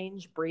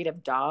strange breed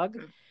of dog.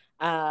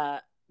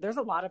 There's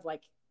a lot of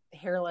like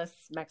hairless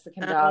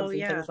Mexican dogs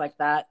and things like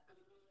that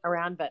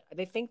around, but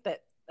they think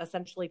that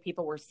essentially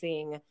people were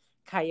seeing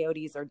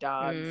coyotes or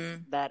dogs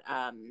that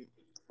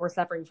were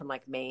suffering from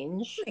like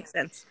mange. Makes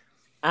sense.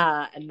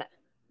 And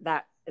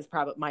that is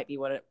probably might be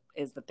what it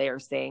is that they are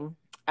seeing.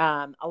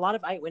 A lot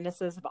of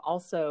eyewitnesses have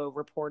also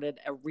reported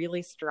a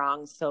really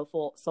strong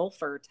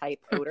sulfur type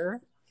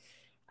odor,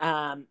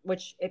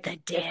 which the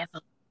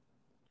devil.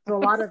 A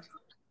lot of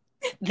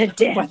the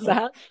devil. What's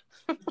that?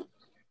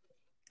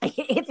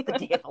 It's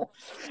the devil.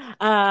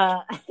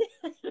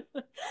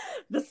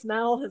 The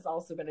smell has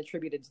also been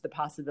attributed to the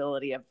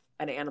possibility of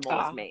an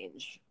animal's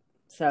mange.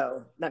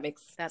 So that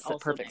makes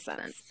perfect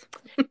sense.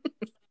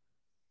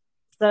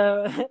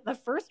 So the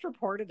first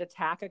reported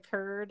attack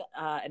occurred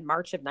in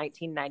March of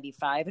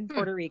 1995 in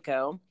Puerto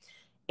Rico.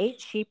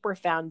 8 sheep were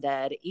found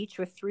dead, each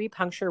with 3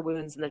 puncture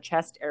wounds in the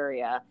chest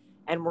area,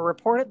 and were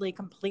reportedly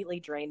completely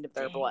drained of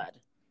their blood.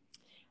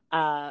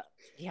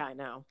 Yeah, I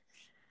know.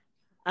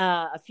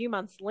 A few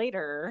months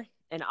later,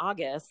 in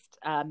August,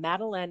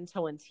 Madeleine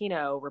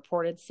Tolentino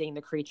reported seeing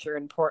the creature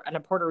in a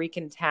Puerto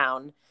Rican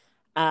town,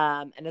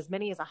 and as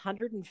many as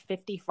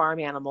 150 farm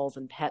animals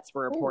and pets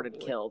were reported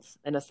killed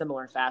in a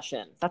similar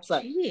fashion. That's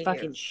a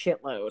fucking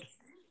shitload.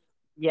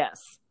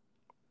 Yes.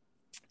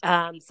 So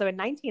in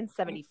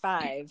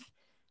 1975,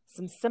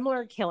 some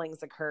similar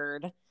killings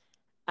occurred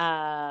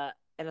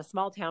in a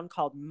small town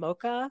called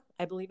Mocha,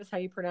 I believe is how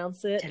you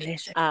pronounce it.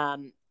 Delicious.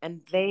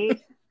 And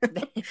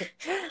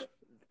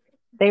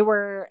they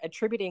were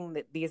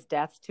attributing these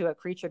deaths to a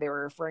creature they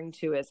were referring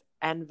to as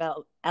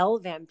El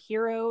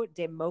Vampiro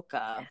de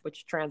Mocha,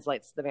 which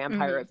translates to the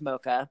vampire of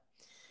Mocha.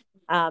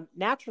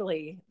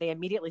 Naturally, they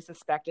immediately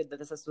suspected that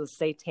this was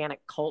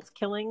satanic cult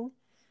killing.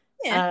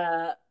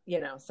 Yeah.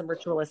 Some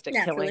ritualistic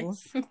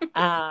killings.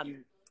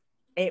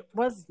 It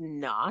was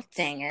not.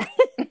 Dang it.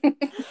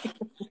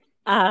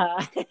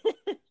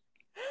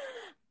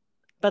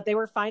 But they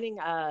were finding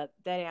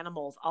dead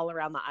animals all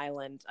around the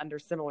island under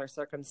similar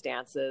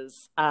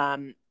circumstances.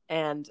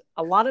 And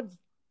a lot of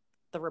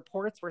the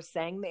reports were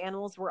saying the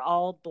animals were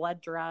all blood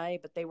dry,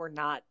 but they were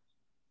not.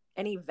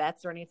 Any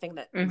vets or anything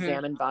that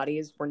examined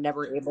bodies were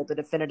never able to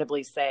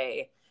definitively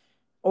say,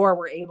 or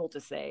were able to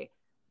say,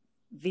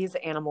 these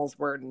animals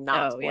were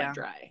not blood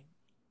dry.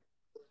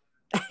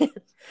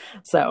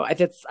 So I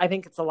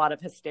think it's a lot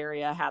of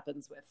hysteria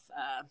happens with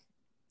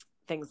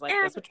things like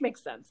this, which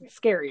makes sense. It's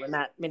scary when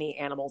that many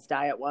animals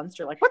die at once.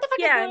 You're like, what the fuck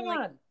is going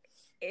on?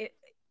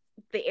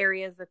 The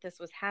areas that this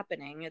was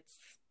happening, it's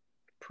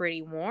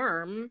pretty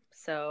warm,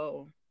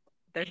 so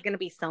there's going to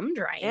be some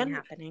drying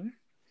happening.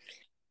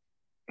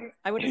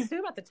 I would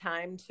assume at the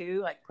time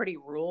too, like pretty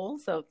rural.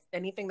 So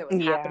anything that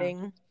was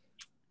happening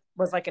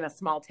was like in a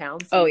small town.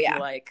 So you'd be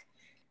like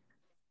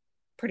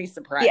pretty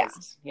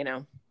surprised,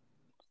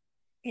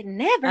 It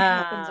never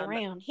happens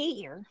around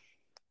here.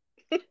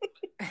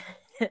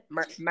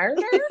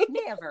 Murder?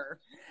 Never.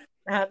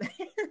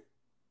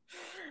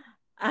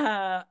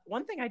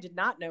 One thing I did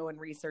not know in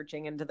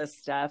researching into this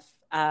stuff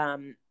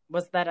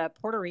was that a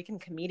Puerto Rican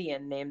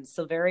comedian named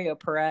Silverio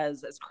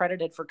Perez is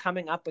credited for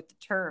coming up with the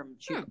term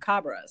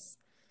chupacabras.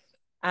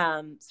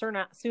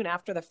 Soon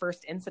after the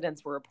first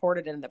incidents were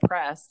reported in the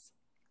press,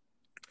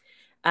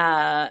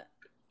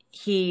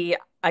 he,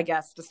 I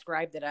guess,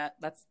 described it as,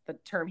 that's the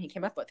term he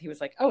came up with. He was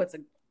like, oh,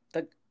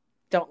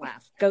 don't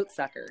laugh, goat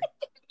sucker.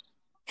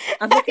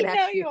 I'm looking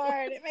at you. You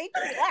are, and it makes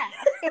me laugh.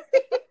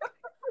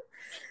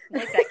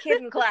 Like that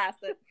kid in class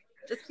that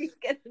just keeps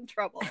getting in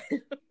trouble.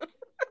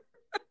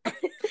 I'm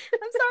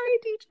sorry,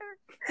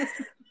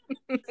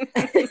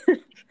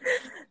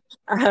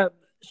 teacher.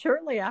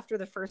 Shortly after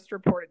the first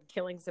reported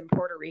killings in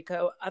Puerto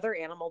Rico, other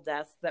animal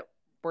deaths that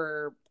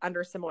were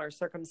under similar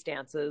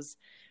circumstances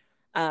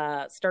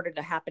started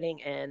happening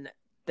in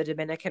the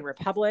Dominican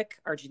Republic,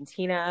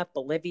 Argentina,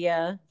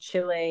 Bolivia,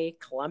 Chile,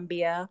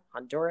 Colombia,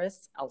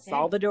 Honduras, El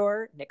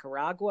Salvador,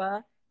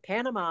 Nicaragua,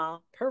 Panama,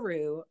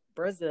 Peru,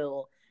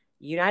 Brazil,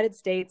 United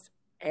States,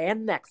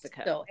 and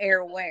Mexico. So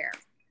airware.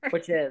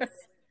 Which is.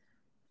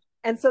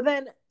 And so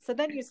then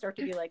you start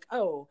to be like,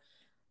 oh,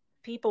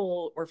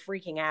 people were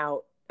freaking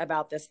out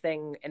about this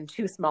thing in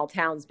 2 small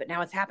towns, but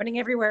now it's happening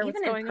everywhere. Even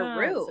what's going in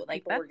Peru, on? So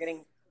like we're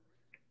getting.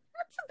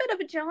 That's a bit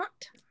of a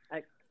jaunt.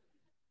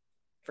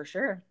 For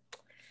sure.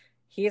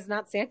 He is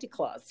not Santa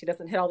Claus. He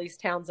doesn't hit all these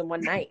towns in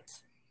one night.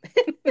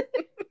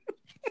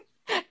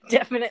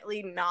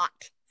 Definitely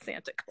not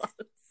Santa Claus.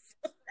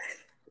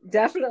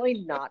 Definitely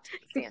not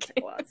Santa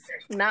Claus.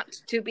 Not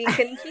to be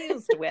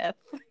confused with.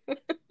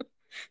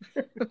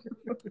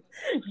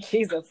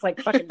 Jesus,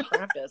 like fucking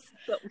Krampus.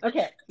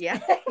 Okay. Yeah.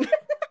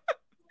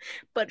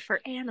 But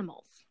for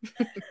animals.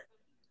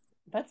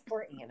 That's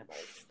for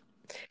animals.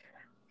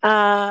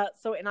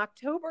 So in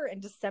October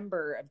and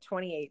December of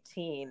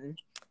 2018,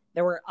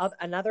 there were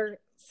another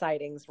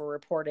sightings were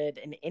reported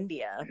in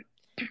India.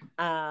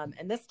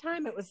 And this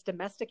time it was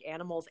domestic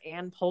animals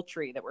and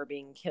poultry that were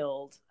being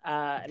killed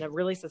in a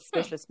really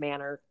suspicious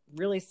manner,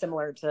 really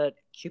similar to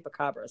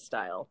Chupacabra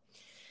style.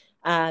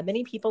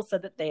 Many people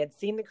said that they had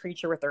seen the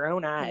creature with their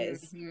own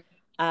eyes. Mhm.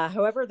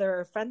 However,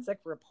 their forensic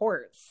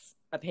reports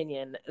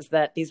opinion is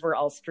that these were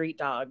all street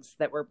dogs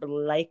that were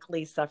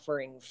likely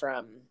suffering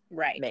from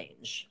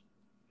mange.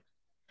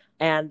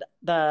 And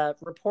the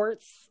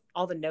reports,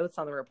 all the notes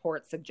on the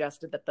report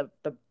suggested that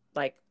the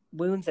like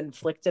wounds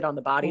inflicted on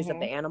the bodies of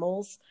the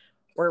animals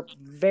were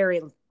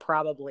very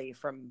probably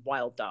from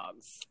wild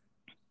dogs.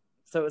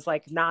 So it was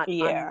like not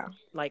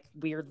like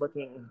weird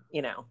looking,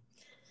 you know.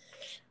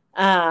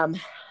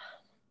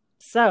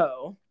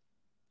 So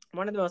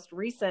one of the most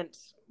recent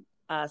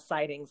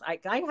sightings, I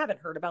haven't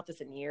heard about this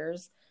in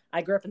years.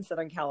 I grew up in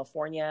Southern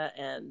California,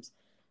 and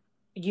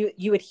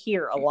you would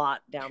hear a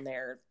lot down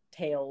there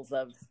tales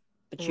of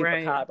the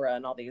Chupacabra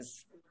and all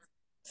these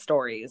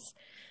stories.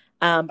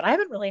 But I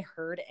haven't really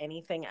heard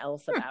anything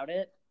else about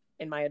it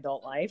in my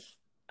adult life.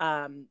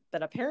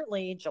 But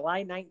apparently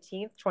July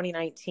 19th,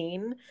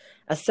 2019,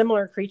 a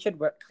similar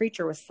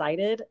creature was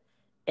sighted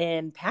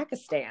in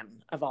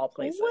Pakistan, of all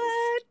places.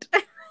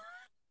 What?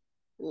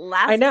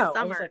 I know. Summer.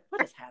 I was like,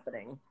 what is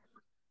happening?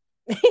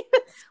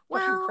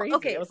 Well, crazy.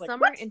 okay, I was like,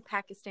 summer what? in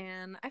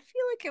Pakistan, I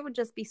feel like it would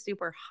just be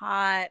super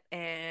hot,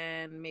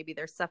 and maybe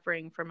they're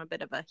suffering from a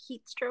bit of a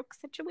heat stroke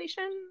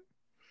situation.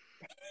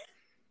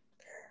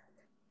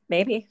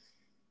 Maybe.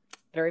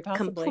 Very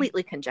possibly.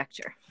 Completely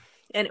conjecture.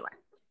 Anyway.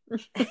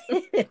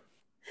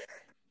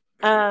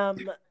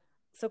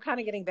 So kind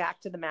of getting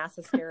back to the mass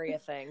hysteria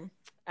thing,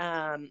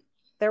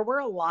 there were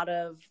a lot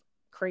of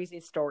crazy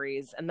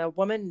stories, and the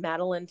woman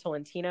Madeline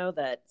Tolentino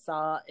that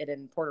saw it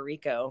in Puerto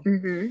Rico,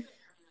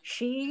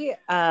 she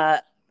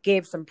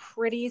gave some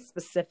pretty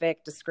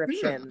specific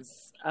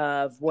descriptions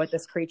of what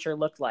this creature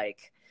looked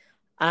like.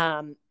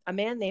 A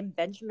man named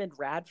Benjamin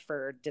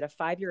Radford did a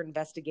 5-year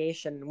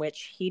investigation in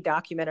which he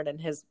documented in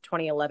his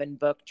 2011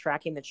 book,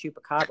 Tracking the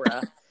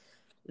Chupacabra,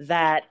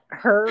 that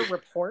her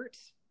report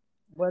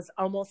was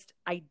almost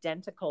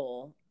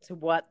identical to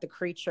what the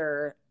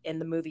creature in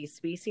the movie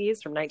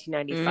Species from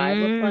 1995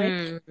 looked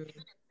like.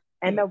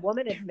 And the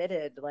woman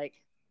admitted,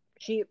 like,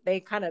 they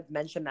kind of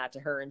mentioned that to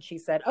her, and she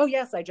said, "Oh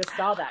yes, I just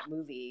saw that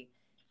movie,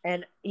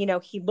 and you know,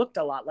 he looked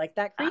a lot like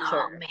that creature."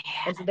 Oh, man.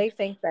 And so they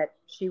think that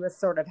she was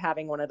sort of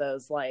having one of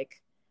those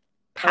like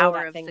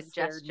power of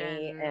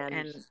suggestion,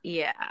 and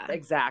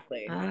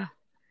exactly.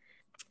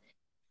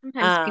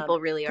 Sometimes people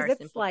really are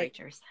simple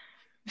creatures.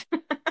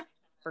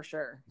 For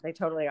sure, they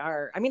totally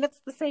are. I mean,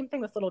 it's the same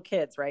thing with little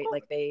kids, right?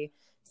 Like they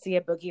see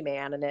a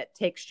boogeyman, and it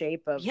takes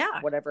shape of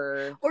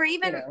whatever, or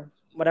even. You know,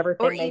 whatever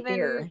thing they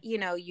fear. You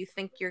know, you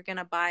think you're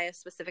gonna buy a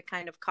specific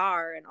kind of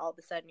car, and all of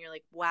a sudden you're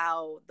like,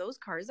 wow, those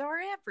cars are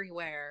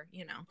everywhere,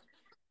 you know.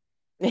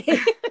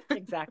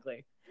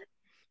 Exactly.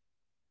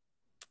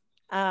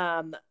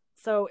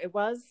 So it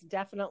was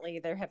definitely,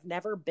 there have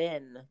never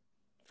been,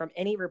 from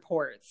any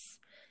reports,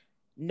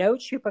 no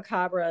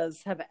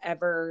Chupacabras have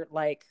ever,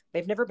 like,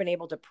 they've never been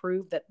able to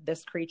prove that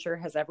this creature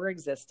has ever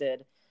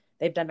existed.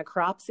 They've done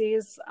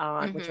necropsies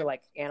on, which are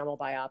like animal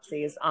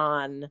biopsies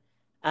on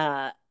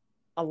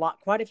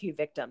quite a few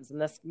victims, and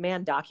this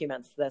man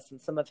documents this in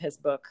some of his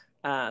book.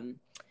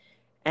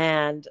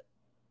 And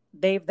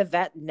the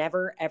vet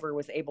never ever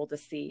was able to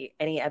see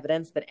any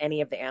evidence that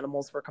any of the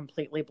animals were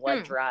completely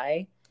blood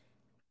dry.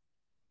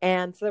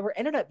 And so there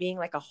ended up being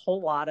like a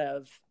whole lot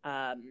of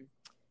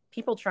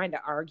people trying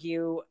to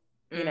argue,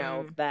 you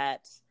know,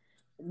 that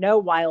no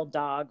wild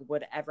dog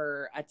would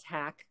ever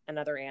attack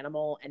another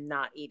animal and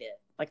not eat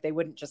it. Like they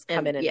wouldn't just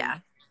come in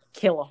and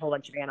kill a whole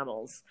bunch of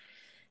animals.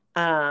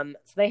 So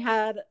they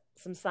had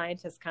some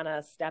scientists kind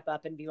of step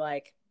up and be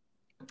like,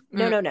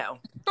 no.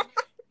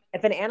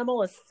 If an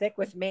animal is sick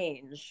with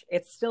mange,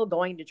 it's still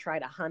going to try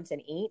to hunt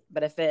and eat.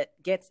 But if it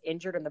gets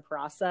injured in the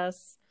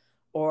process,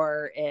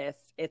 or if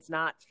it's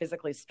not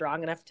physically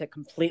strong enough to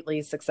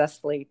completely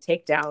successessly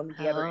take down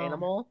the other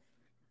animal,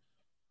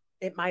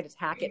 it might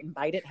attack it and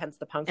bite it, hence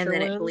the puncture wounds.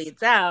 And then it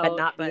bleeds out. But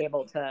not be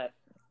able to,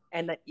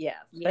 and that,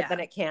 but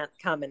then it can't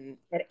come and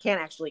it can't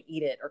actually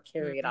eat it or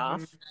carry it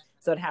off.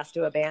 So it has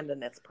to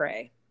abandon its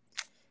prey.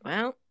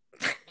 Well,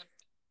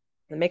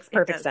 it makes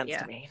perfect sense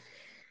to me.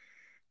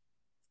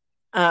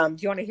 Do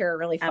you want to hear a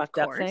really fucked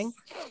up thing?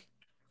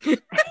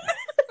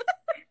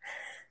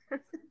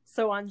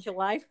 So on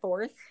July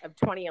 4th of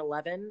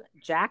 2011,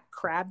 Jack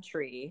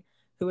Crabtree,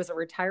 who was a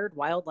retired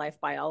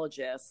wildlife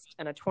biologist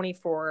and a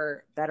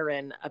 24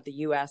 veteran of the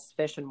U.S.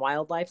 Fish and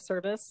Wildlife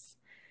Service,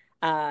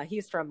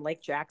 he's from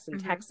Lake Jackson,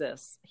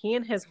 Texas. He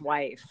and his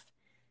wife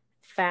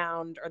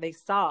they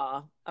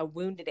saw a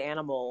wounded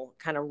animal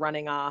kind of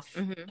running off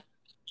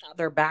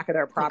their back of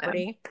their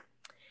property. Okay.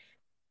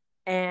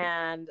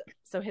 And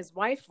so his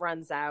wife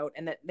runs out,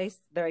 and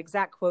their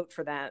exact quote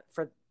for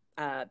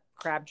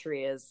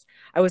Crabtree is,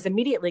 I was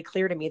immediately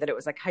clear to me that it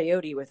was a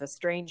coyote with a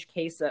strange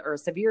case or a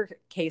severe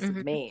case of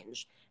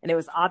mange, and it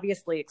was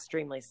obviously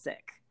extremely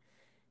sick.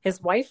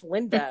 His wife,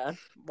 Linda,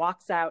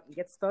 walks out and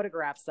gets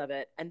photographs of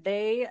it, and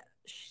they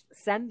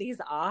send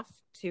these off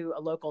to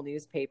a local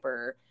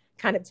newspaper,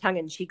 kind of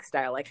tongue-in-cheek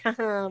style, like,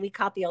 haha, we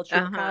caught the El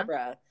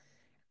Chupacabra.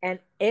 And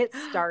it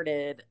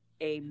started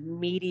a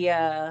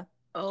media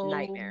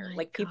nightmare.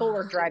 Like, people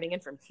were driving in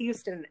from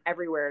Houston and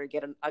everywhere to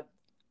get a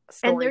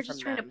story, and they're just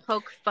trying to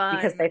poke fun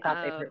because they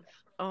thought they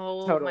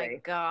totally. My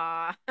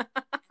God.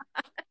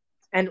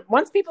 And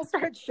once people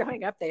started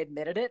showing up, they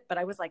admitted it, but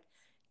I was like,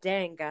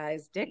 dang,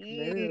 guys, dick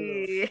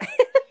move.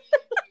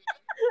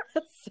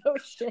 That's so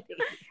shitty.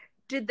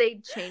 Did they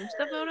change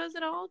the photos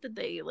at all? Did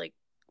they like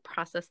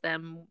process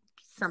them?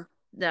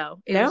 No,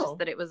 it was just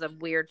that it was a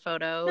weird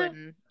photo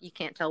and you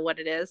can't tell what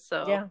it is.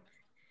 So yeah,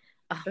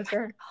 for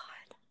sure.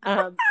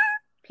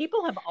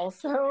 People have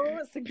also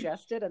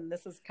suggested, and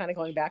this is kind of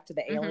going back to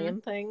the alien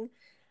thing.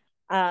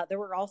 There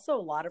were also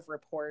a lot of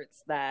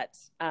reports that,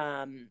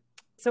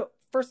 so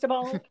first of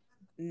all,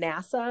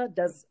 NASA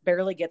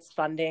barely gets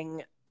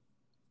funding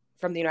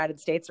from the United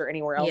States or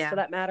anywhere else for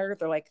that matter.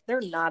 They're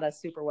not a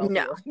super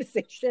wealthy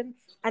organization,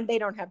 and they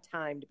don't have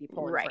time to be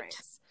pulling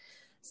pranks.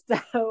 So,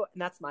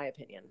 and that's my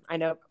opinion. I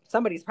know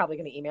somebody's probably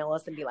going to email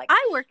us and be like,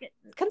 I work at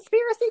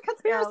conspiracy.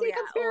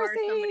 Or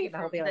somebody and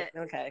I'll be like,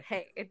 okay.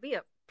 Hey, it'd be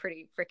a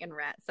pretty freaking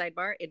rad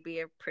sidebar. It'd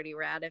be a pretty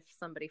rad if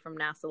somebody from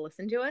NASA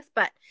listened to us,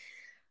 but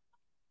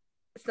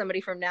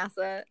somebody from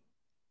NASA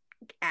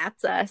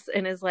ats us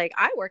and is like,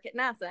 I work at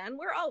NASA and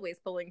we're always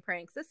pulling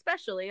pranks,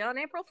 especially on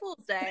April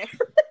Fool's Day.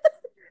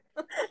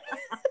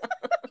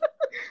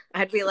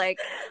 I'd be like,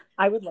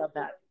 I would love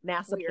that.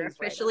 NASA, we're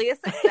officially a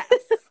success.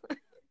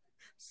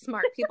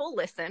 Smart people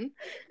listen.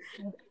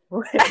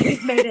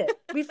 We've made it.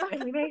 We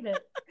finally made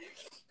it.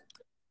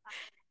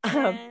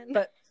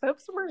 But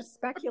folks were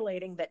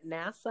speculating that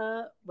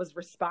NASA was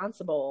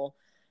responsible,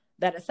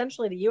 that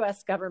essentially the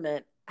U.S.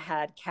 government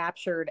had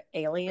captured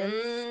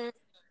aliens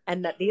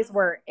and that these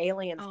were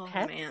aliens'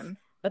 pets. Man.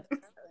 But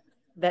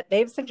that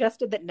they've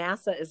suggested that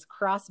NASA is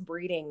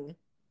crossbreeding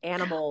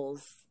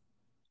animals,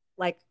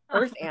 like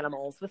Earth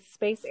animals with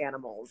space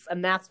animals,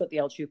 and that's what the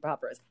El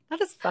Chupacabra is.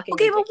 That is fucking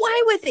ridiculous. But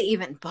why would they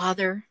even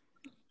bother?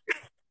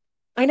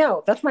 I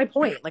know, that's my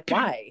point. Like,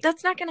 why?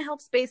 That's not going to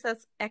help space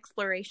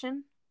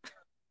exploration.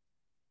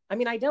 I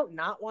mean, I don't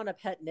not want a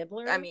pet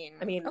nibbler. I mean,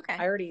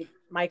 okay.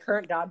 My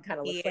current dog kind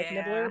of looks like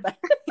Nibbler,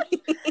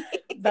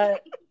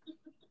 but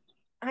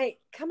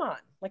come on,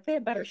 like they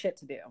have better shit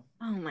to do.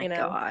 Oh my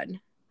God.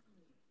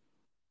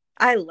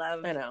 I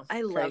love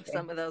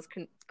some of those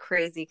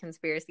crazy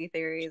conspiracy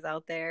theories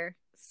out there.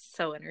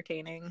 So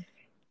entertaining.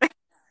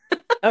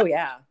 Oh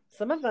yeah.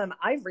 Some of them,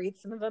 I read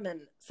some of them,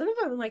 and some of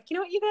them I'm like, you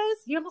know what, you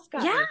guys, you almost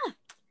got me.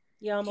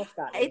 You almost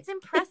got me. It's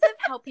impressive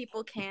how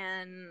people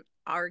can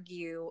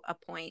argue a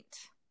point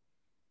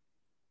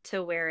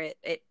to where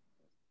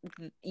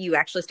you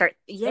actually start.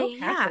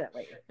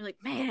 Passionately. You're like,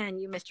 man,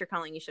 you missed your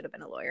calling. You should have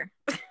been a lawyer.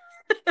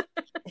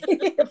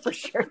 For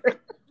sure.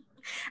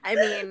 I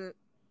mean,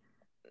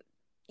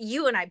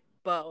 you and I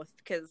both,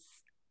 because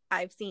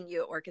I've seen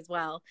you at work as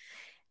well.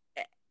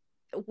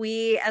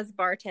 We as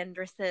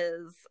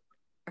bartendresses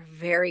are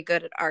very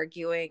good at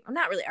arguing. I'm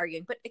not really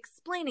arguing, but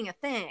explaining a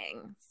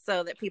thing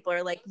so that people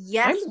are like,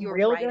 yes, you're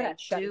real right.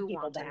 I do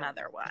want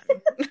another one.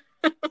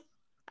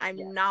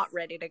 I'm not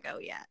ready to go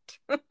yet.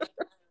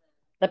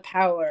 The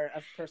power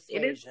of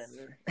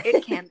persuasion.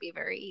 It can be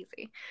very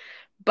easy,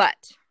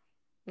 but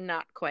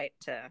not quite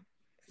to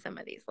some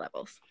of these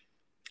levels.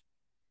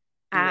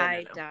 No.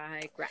 I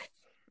digress.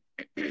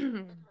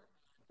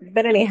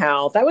 But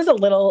anyhow, that was a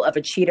little of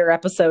a cheater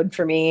episode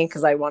for me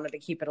because I wanted to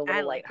keep it a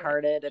little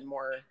lighthearted and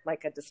more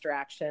like a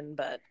distraction,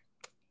 but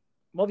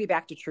we'll be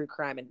back to true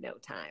crime in no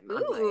time.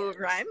 Ooh,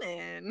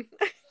 rhyming.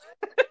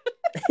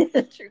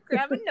 True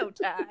crime in no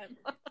time.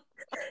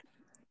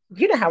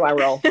 You know how I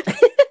roll.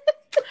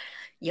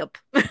 Yep.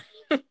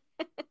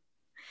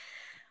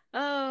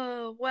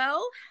 Oh,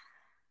 well.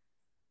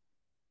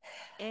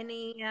 Do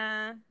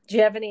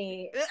you have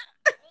any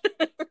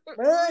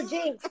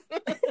jinx?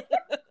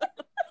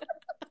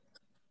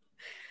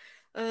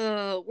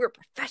 We're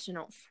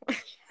professionals.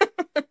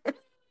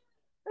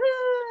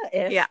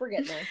 We're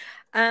getting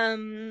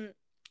there.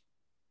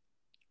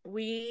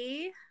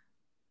 We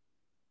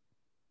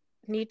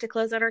need to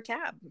close out our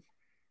tab.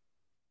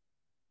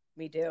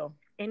 We do.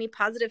 Any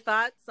positive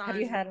thoughts on have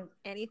you had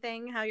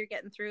anything? How you're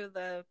getting through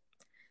the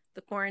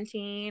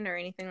quarantine or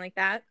anything like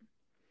that?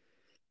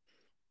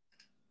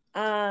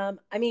 I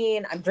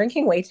mean, I'm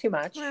drinking way too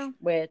much,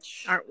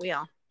 which aren't we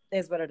all?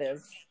 Is what it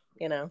is,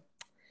 you know.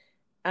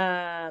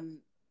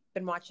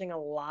 Been watching a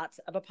lot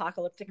of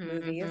apocalyptic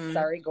movies.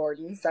 Sorry,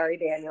 Gordon. Sorry,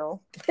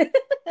 Daniel.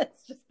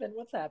 It's just been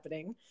what's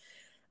happening.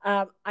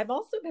 I've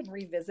also been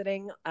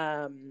revisiting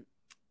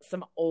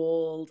some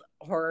old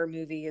horror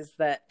movies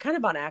that kind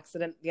of on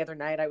accident the other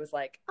night I was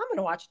like, I'm going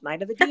to watch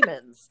Night of the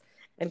Demons.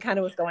 And kind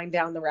of was going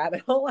down the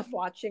rabbit hole of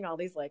watching all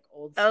these like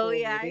old school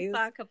movies. I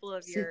saw a couple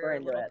of your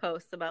little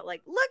posts about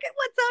like, look at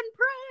what's on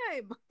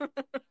time.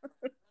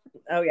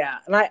 Oh yeah,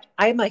 and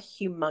I'm a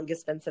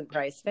humongous Vincent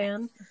Price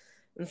fan,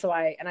 and so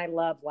I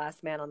love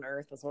Last Man on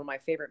Earth was one of my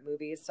favorite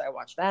movies, so I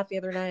watched that the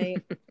other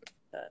night.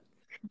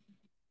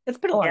 It's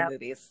been a lot of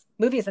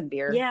movies and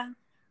beer,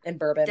 and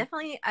bourbon.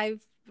 Definitely,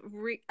 I've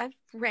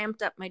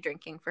ramped up my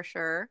drinking for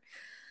sure.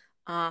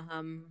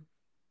 I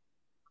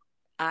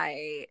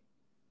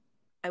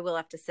will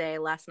have to say,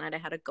 last night I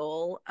had a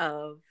goal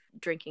of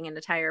drinking an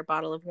entire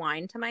bottle of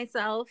wine to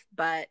myself,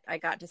 but I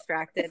got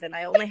distracted and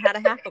I only had a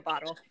half a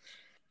bottle.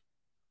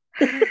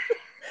 Good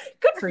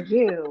for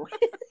you.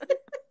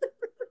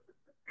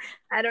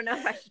 I don't know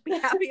if I should be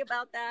happy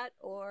about that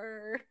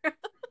or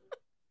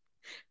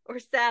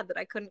sad that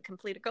I couldn't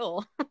complete a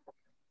goal.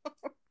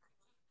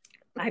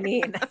 I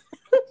mean,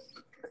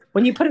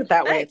 when you put it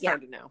that way, it's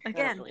hard to know.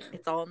 Again, really,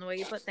 it's all in the way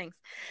you put things.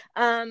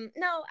 No,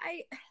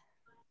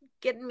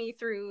 getting me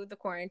through the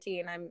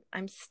quarantine.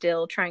 I'm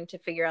still trying to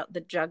figure out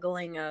the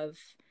juggling of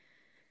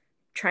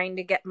trying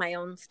to get my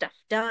own stuff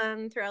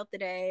done throughout the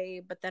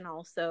day, but then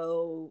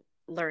also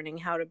learning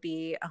how to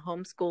be a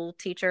homeschool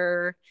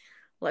teacher.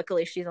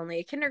 Luckily, she's only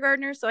a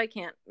kindergartner, so I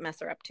can't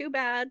mess her up too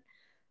bad.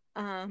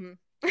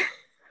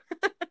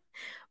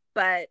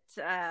 But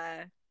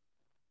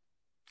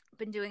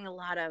been doing a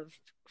lot of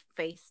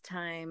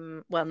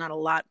FaceTime. Well, not a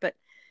lot, but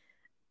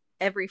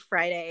every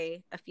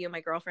Friday, a few of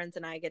my girlfriends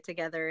and I get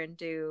together and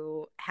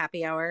do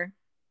happy hour.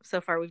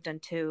 So far, we've done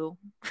 2.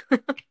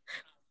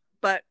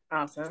 But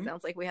awesome.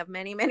 Sounds like we have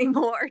many, many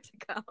more to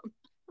come.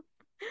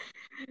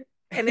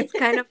 And it's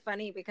kind of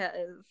funny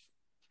because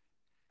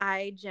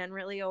I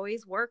generally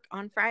always work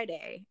on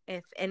Friday.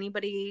 If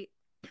anybody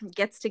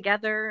gets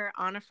together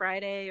on a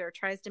Friday or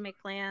tries to make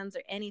plans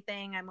or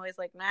anything, I'm always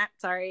like, nah,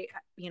 sorry.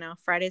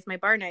 Friday's my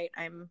bar night.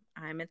 I'm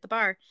at the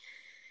bar.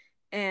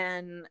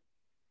 And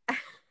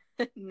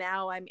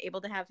now I'm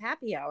able to have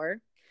happy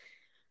hour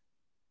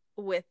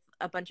with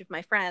a bunch of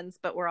my friends,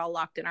 but we're all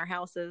locked in our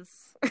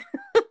houses.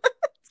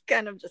 It's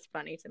kind of just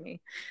funny to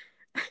me.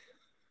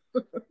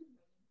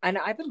 I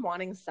know I've been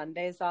wanting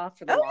Sundays off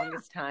for the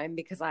longest time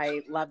because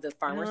I love the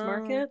farmers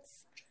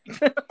markets.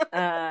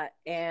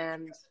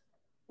 And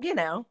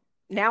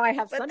now I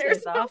have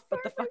Sundays off, but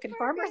the fucking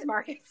farmers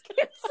markets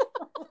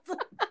canceled.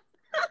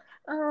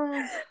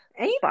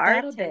 Ain't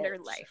bartender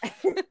life.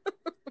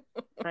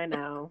 I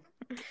know.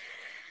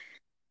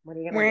 What are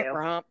you gonna do?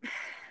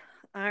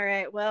 All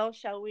right. Well,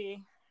 shall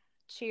we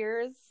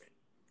cheers?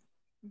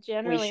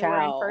 Generally,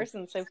 we're in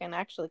person, so we can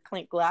actually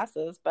clink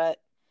glasses, but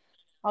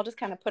I'll just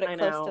kind of put it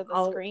close to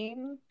the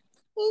screen.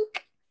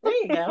 There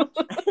you go.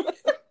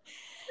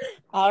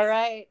 All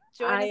right.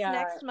 Join us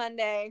next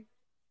Monday.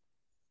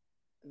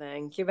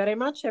 Thank you very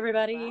much,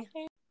 everybody.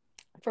 Bye.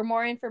 For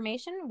more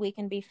information, we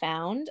can be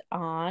found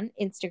on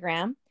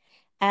Instagram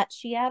at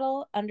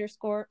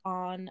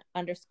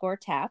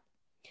Seattle_on_tap,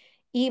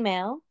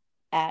 email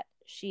at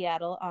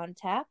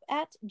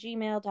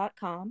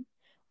seattleontap@gmail.com,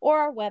 or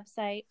our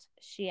website,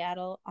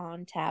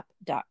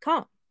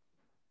 seattleontap.com.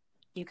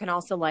 You can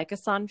also like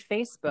us on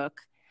Facebook,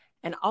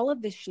 and all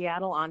of the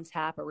Seattle on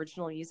Tap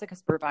original music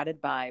is provided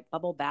by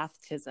Bubble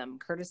Baptism,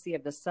 courtesy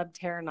of the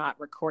Subterranaut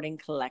Recording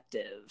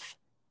Collective.